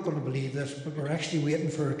 you're not going to believe this, but we're actually waiting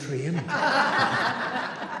for a train."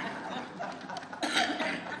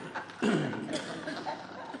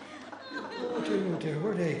 Oh dear,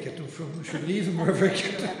 where did I get them from? We should leave them wherever I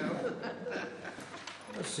get them.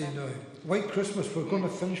 Let's see now. White Christmas. We're going to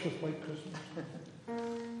finish with White Christmas.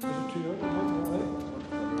 Is it too early?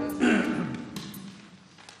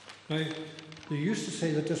 Now, they used to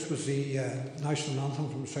say that this was the national anthem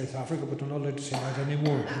from South Africa, but they're not allowed to say that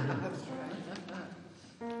anymore.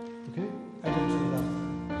 Okay? I didn't say that.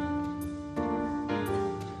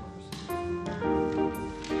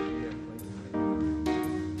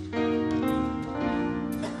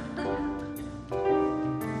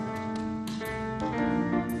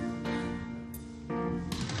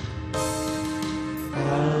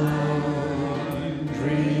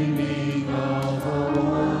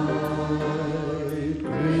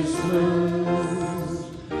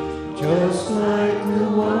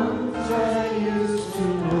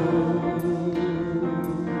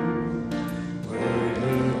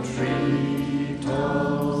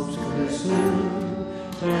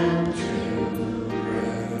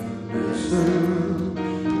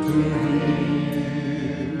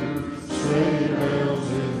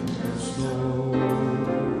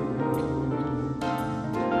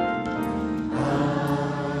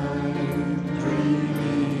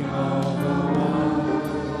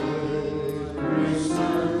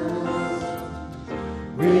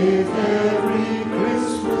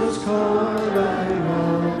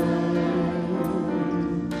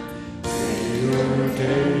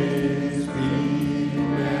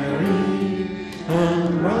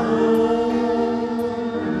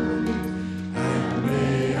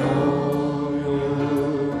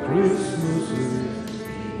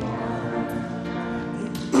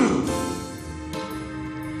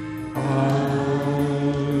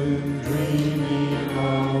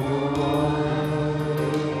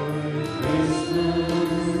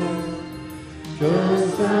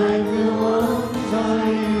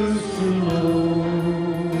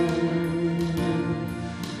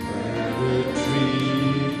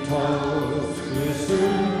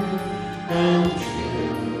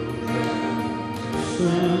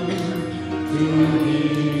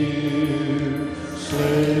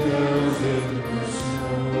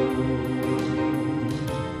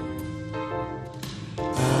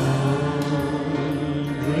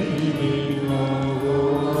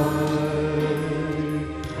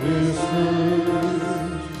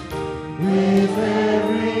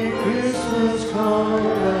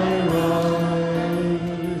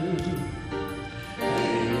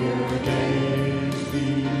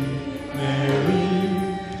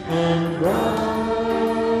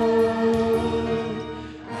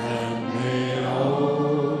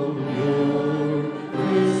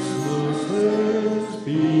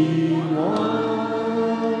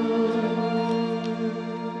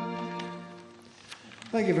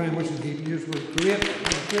 Thank you very much indeed. You were great.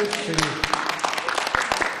 Great to see you.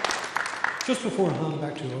 Just before I hand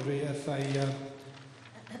back to Audrey, if I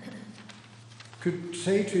could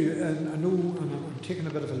say to you, and I know I'm taking a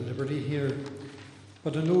bit of a liberty here,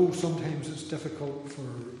 but I know sometimes it's difficult for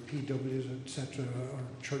PWs, etc., or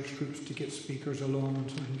church groups to get speakers along, and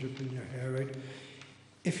sometimes you're putting your hair out.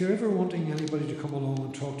 If you're ever wanting anybody to come along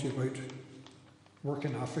and talk to you about work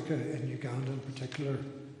in Africa, in Uganda in particular,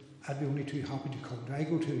 I'd be only too happy to come. I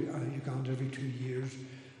go to Uganda every 2 years.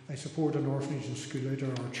 I support an orphanage and school out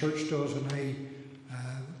there, our church does, and I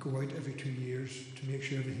go out every 2 years to make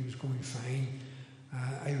sure everything's going fine.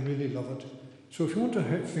 I really love it. So if you want to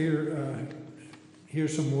hear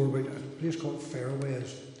some more about a place called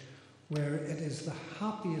Fairways, where it is the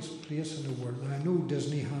happiest place in the world. Now, I know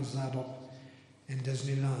Disney has that up in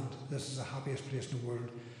Disneyland. This is the happiest place in the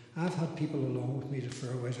world. I've had people along with me to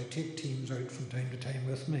Fairways. I take teams out from time to time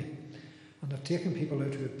with me. And I've taken people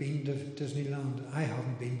out who have been to Disneyland. I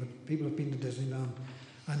haven't been, but people have been to Disneyland.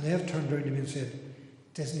 And they've turned around to me and said,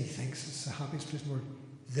 Disney thinks it's the happiest place in the world.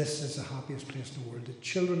 This is the happiest place in the world. The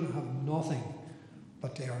children have nothing,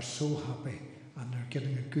 but they are so happy. And they're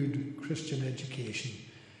getting a good Christian education.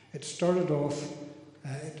 It started off,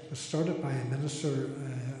 it was started by a minister,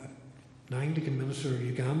 an Anglican minister, a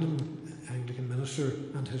Ugandan Anglican minister,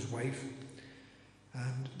 and his wife.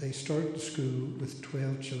 And they started the school with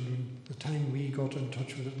 12 children. The time we got in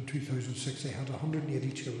touch with it in 2006, they had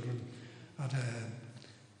 180 children at a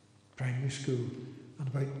primary school, and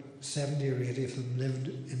about 70 or 80 of them lived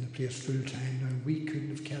in the place full time. Now, we couldn't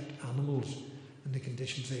have kept animals in the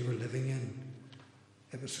conditions they were living in.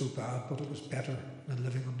 It was so bad, but it was better than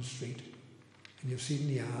living on the street. And you've seen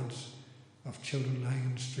the ads of children lying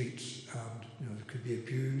in the streets, and they could be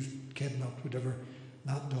abused, kidnapped, whatever.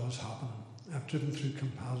 That does happen. I've driven through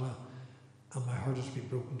Kampala, and my heart has been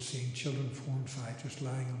broken seeing children 4 and 5 just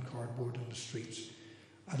lying on cardboard in the streets.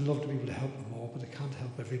 I'd love to be able to help them all, but I can't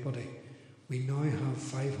help everybody. We now have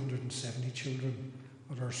 570 children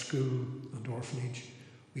at our school and orphanage.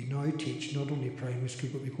 We now teach not only primary school,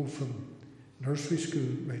 but we go from nursery school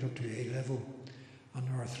right up to A level. And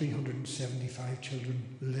there are 375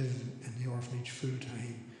 children live in the orphanage full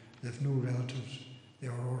time. They have no relatives. They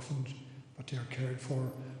are orphans, but they are cared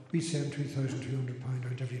for. We send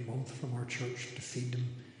 £2,200 out every month from our church to feed them.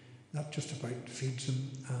 That just about feeds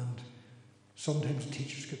them, and sometimes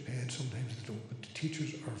teachers get paid, sometimes they don't, but the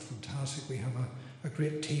teachers are fantastic. We have a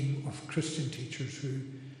great team of Christian teachers who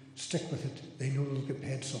stick with it. They know they'll get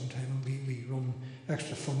paid sometime, and we run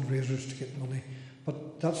extra fundraisers to get money.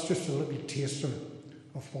 But that's just a little taster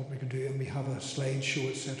of what we can do, and we have a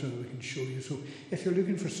slideshow, etc., that we can show you. So if you're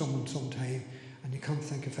looking for someone sometime and you can't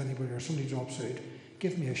think of anybody, or somebody drops out,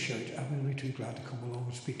 give me a shout. I'm only too glad to come along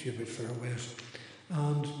and speak to you about Fairways.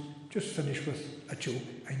 And just finish with a joke.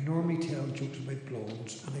 I normally tell jokes about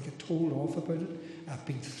blondes, and I get told off about it. I've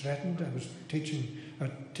been threatened. I was taking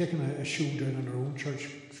a show down in our own church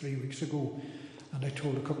 3 weeks ago, and I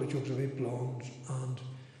told a couple of jokes about blondes, and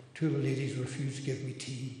 2 of the ladies refused to give me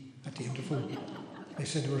tea at the interval. They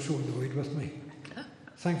said they were so annoyed with me.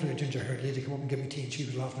 Thankfully, a ginger-haired lady came up and gave me tea, and she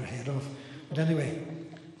was laughing her head off. But anyway,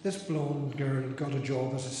 this blonde girl got a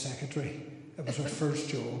job as a secretary. It was her first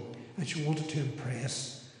job, and she wanted to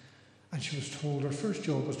impress. And she was told her first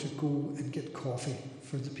job was to go and get coffee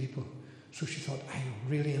for the people. So she thought, I'm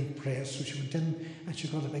really impressed. So she went in and she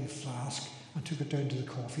got a big flask and took it down to the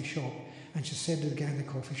coffee shop. And she said to the guy in the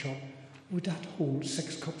coffee shop, would that hold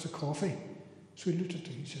 6 cups of coffee? So he looked at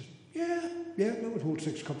her and he said, yeah, that would hold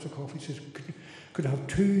 6 cups of coffee. He says, could I have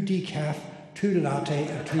 2 decaf, 2 latte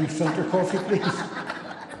and 2 filter coffee, please?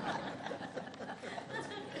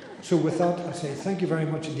 So with that, I say thank you very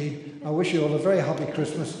much indeed. I wish you all a very happy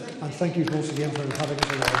Christmas, and thank you once again for having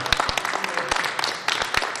us along.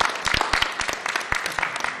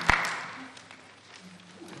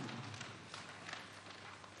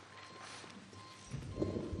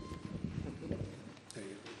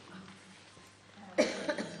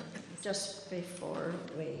 Just before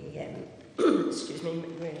we, excuse me,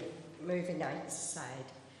 we're moving outside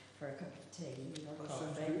for a cup of tea or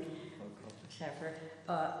coffee, whichever.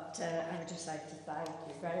 But I would just like to thank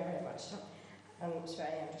you very, very much. And it's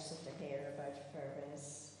very interesting to hear about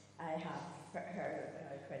Fairways. I have heard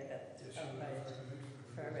quite a bit about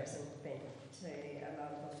Fairways and been to a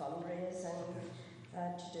lot of the fundraising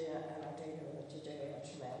to do it, and I do know that you do a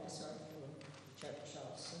tremendous work, and church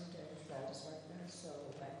also do a tremendous work there.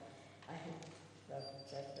 So I hope that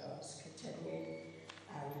it does continue.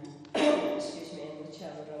 Excuse me, and the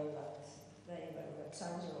children that they will. It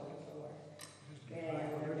sounds wonderful work. Yeah,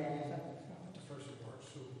 and they're benefit from it. The 1st of March,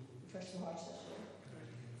 so. 1st of March this year.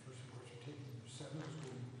 The 1st of March, we're taking 7 of us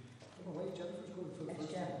going. Oh, wait, Jennifer's going for the It's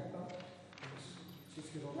first Jennifer. time.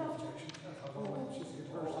 She's to get all the injections. She's to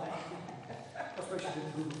get hers. That's why she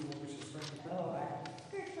didn't go before, which is very good. Oh,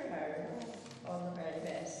 good for her. All the very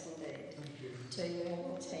best indeed. Thank you. To you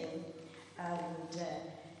and the team. And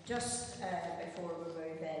just before we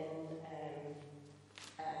move in,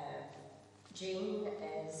 Jean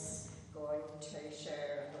is going to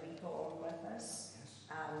share a wee poem with us.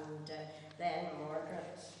 Yes. And then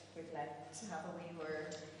Margaret would like to have a wee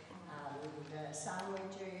word. And Sam,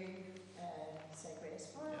 would you say grace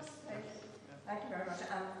for us, please? Thank you very much.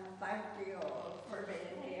 And thank you all for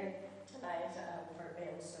being here tonight and for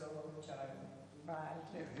being so joined. Brian.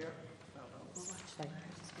 Here. Thank you.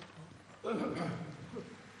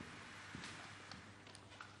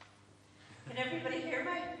 Can everybody hear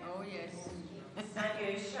me? Oh, yes. Thank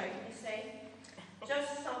you, shout, you say.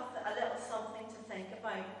 Just a little something to think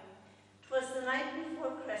about. 'Twas the night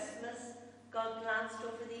before Christmas, God glanced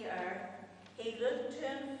over the earth. He looked to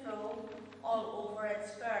and fro, all over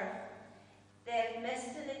its girth. Then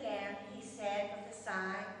missed it again, he said with a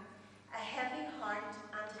sigh, a heavy heart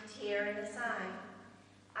and a tear in his eye.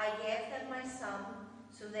 I gave them my son,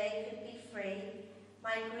 so they could be free,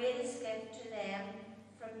 my greatest gift to them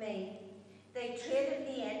from me. They traded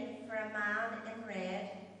me in for a man in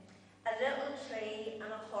red, a little tree and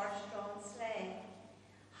a horse-drawn sleigh.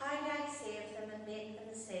 How do I save them and make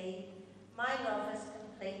them say, my love is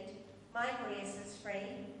complete, my grace is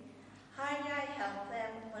free? How do I help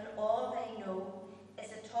them when all they know is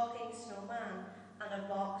a talking snowman and a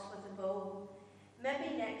box with a bow?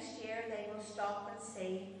 Maybe next year they will stop and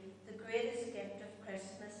say, the greatest gift of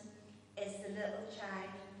Christmas is the little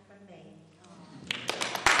child from me.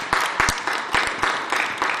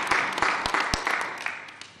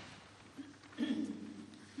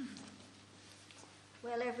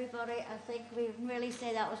 Well, everybody, I think we can really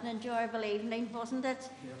say that was an enjoyable evening, wasn't it?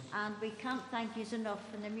 Yes. And we can't thank you enough.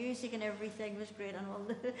 And the music and everything was great, and all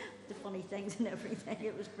the funny things and everything.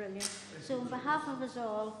 It was brilliant. So on behalf of us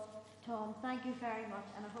all, Tom, thank you very much,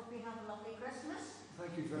 and I hope you have a lovely Christmas.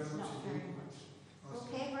 Thank you very It's much not indeed. very much.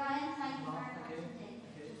 Okay, Brian, thank you very much indeed.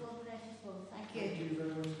 God bless you both. Thank you. Thank you very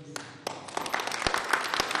much indeed.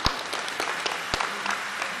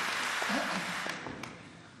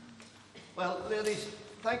 Well, ladies,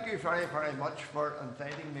 thank you very, very much for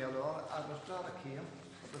inviting me along. I was glad I came.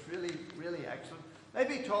 It was really, really excellent.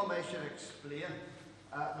 Maybe, Tom, I should explain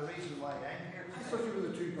the reason why I'm here. I thought you were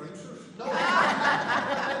the two bouncers. No, the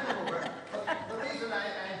reason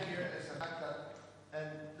I'm here is the fact that in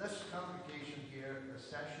this congregation here, the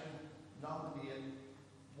session nominated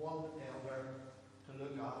one elder to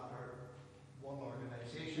look after one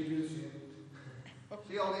organisation. Should do the same.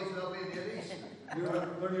 See all these lovely ladies? You're the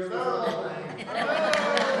They're all mine.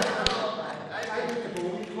 I think the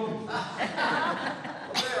bowling club.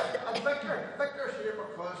 And Victor's here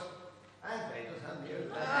because I invited him here.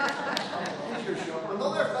 Here's your shot.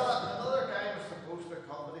 Another guy was supposed to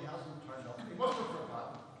come, but he hasn't turned up. He must have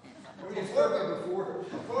forgotten.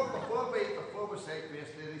 Before we say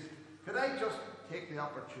grace, ladies, could I just take the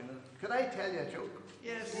opportunity? Could I tell you a joke?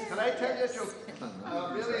 Yes. Could I tell you a joke?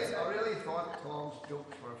 I really thought Tom's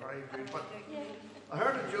jokes were very good, but I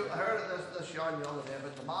heard a joke. I heard this yarn the other day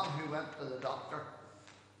about the man who went to the doctor,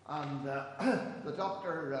 and the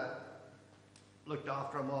doctor looked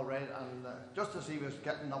after him all right, and just as he was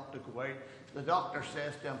getting up to go out, the doctor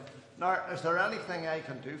says to him, "Now, is there anything I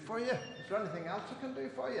can do for you? Is there anything else I can do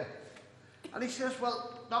for you?" And he says,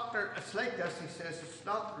 "Well, doctor, it's like this." He says, "It's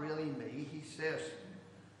not really me." He says,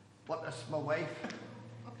 "But it's my wife."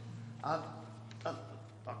 And the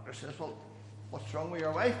doctor says, "Well, what's wrong with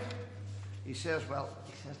your wife?" He says,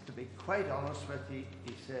 to be quite honest with you,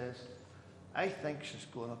 he says, "I think she's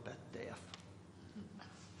going a bit deaf."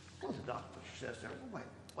 Well, the doctor says to him,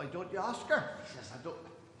 why don't you ask her?" He says, I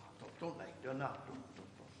don't like doing that. Don't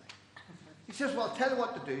like. He says, "Well, I'll tell you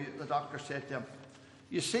what to do." The doctor said to him,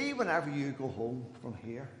 "You see, whenever you go home from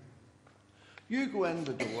here, you go in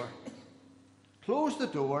the door, close the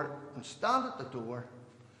door, and stand at the door,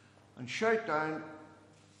 and shout down,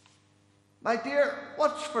 'My dear,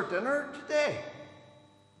 what's for dinner today?'"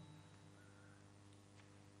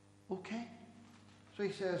 Okay. So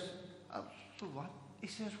he says, "So what?" He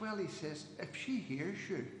says, "Well," he says, "if she hears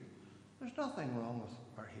you, there's nothing wrong with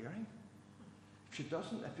her hearing. If she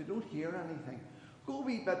doesn't, if you don't hear anything, go a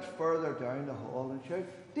wee bit further down the hall and shout,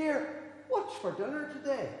 'Dear, what's for dinner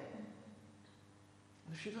today?'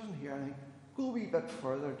 And if she doesn't hear anything, go a wee bit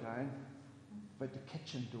further down about the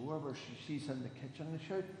kitchen door where she's in the kitchen and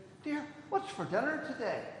shout, 'Dear, what's for dinner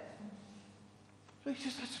today?' So he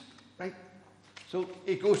says, "That's right." So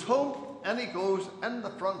he goes home and he goes in the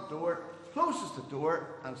front door, closes the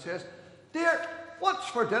door and says, "Dear, what's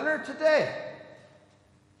for dinner today?"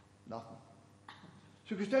 Nothing.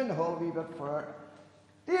 So he goes down the hall a wee bit further.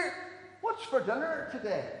 "Dear, what's for dinner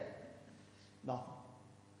today?" Nothing.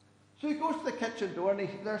 So he goes to the kitchen door and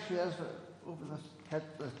there she is over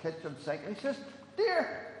the kitchen sink and he says,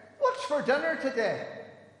 "Dear, what's for dinner today?"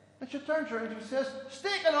 And she turns around and she says,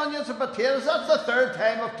 "Steak and onions and potatoes, that's the third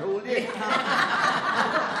time I've told you." And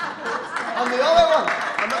the other one,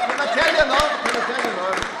 can I tell you now?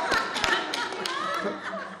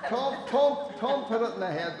 Tom put it in the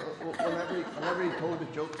head whenever he told the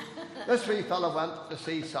joke. This wee fella went to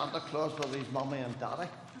see Santa Claus with his mummy and daddy.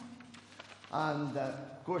 And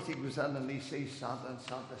of course he goes in and he sees Santa, and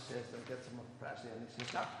Santa says to him, gets him a present, and he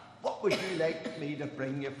says, "Now, what would you like me to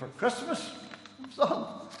bring you for Christmas,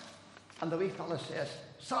 son?" And the wee fella says,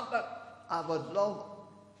 "Santa, I would love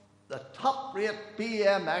the top-rate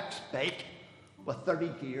BMX bike with 30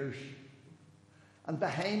 gears." And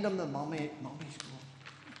behind him, the mummy's going.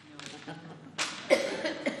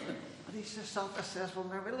 And he says, Santa says, "Well,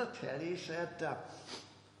 now, will I tell you?" He said,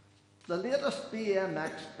 "The latest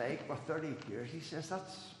BMX bike with 30 gears," he says,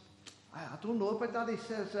 I don't know about that." He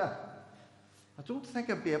says, "I don't think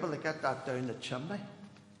I'd be able to get that down the chimney."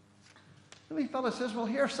 The wee fella says, well,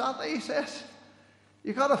 here, Santa, he says,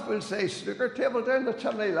 you got a full-size snooker table down the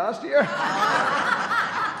chimney last year.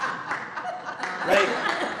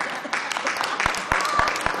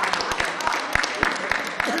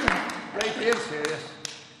 Right, being serious.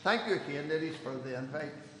 Thank you again, ladies, for the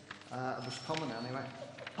invite. It was coming anyway.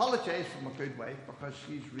 Apologise for my good wife because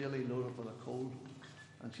she's really loaded with a cold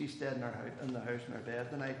and she stayed in the house in her bed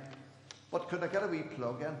tonight. But could I get a wee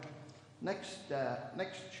plug in? Next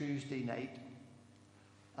Tuesday night,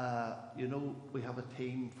 you know, we have a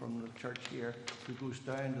team from the church here who goes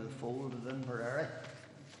down to the fold at Inverary.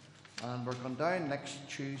 And we're going down next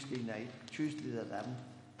Tuesday night, Tuesday the 11th,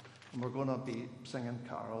 and we're going to be singing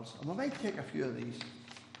carols. And we might take a few of these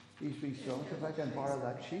wee songs, if I can borrow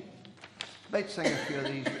that sheet. Might sing a few of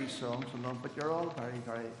these wee songs and all, but you're all very,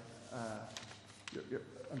 very, you're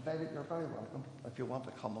invited, you're very welcome if you want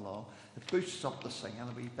to come along. It boosts up the singing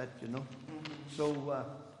a wee bit, you know. So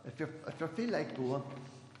if you feel like going,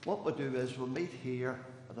 what we'll do is we'll meet here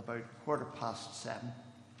at about 7:15,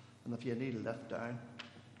 and if you need a lift down,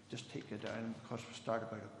 just take you down because we start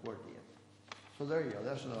about 7:45. So there you go,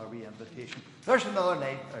 there's another wee invitation. There's another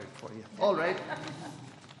night out for you. All right.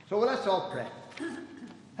 So let's all pray.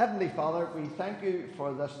 Heavenly Father, we thank you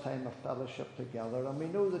for this time of fellowship together, and we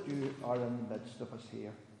know that you are in the midst of us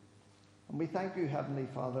here. And we thank you, Heavenly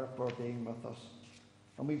Father, for being with us.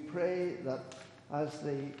 And we pray that as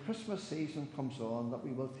the Christmas season comes on, that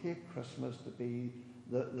we will take Christmas to be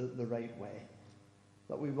the right way.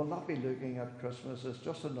 That we will not be looking at Christmas as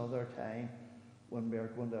just another time when we are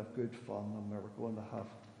going to have good fun and we're going to have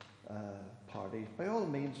parties. By all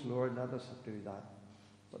means, Lord, let us do that.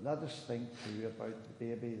 But let us think too about the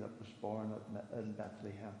baby that was born in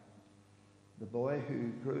Bethlehem. The boy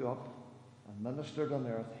who grew up and ministered on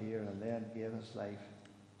earth here and then gave his life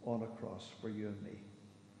on a cross for you and me.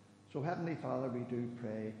 So Heavenly Father, we do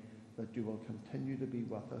pray that you will continue to be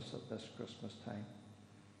with us at this Christmas time.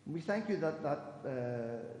 And we thank you that that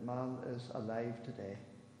man is alive today,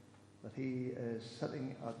 that he is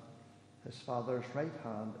sitting at his Father's right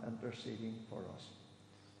hand interceding for us.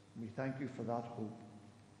 And we thank you for that hope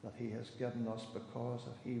that he has given us because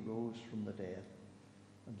he rose from the dead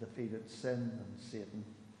and defeated sin and Satan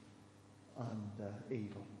and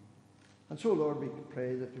evil. And so, Lord, we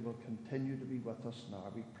pray that you will continue to be with us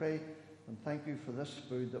now. We pray and thank you for this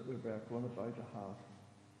food that we are going about to have.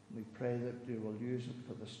 We pray that you will use it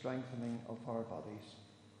for the strengthening of our bodies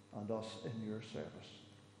and us in your service.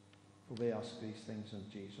 For we ask these things in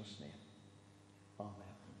Jesus' name. Amen.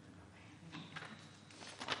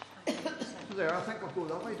 There, I think we'll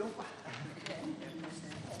go that way, don't we?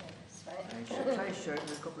 I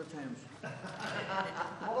shouted a couple of times.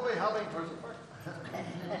 What are we having for supper?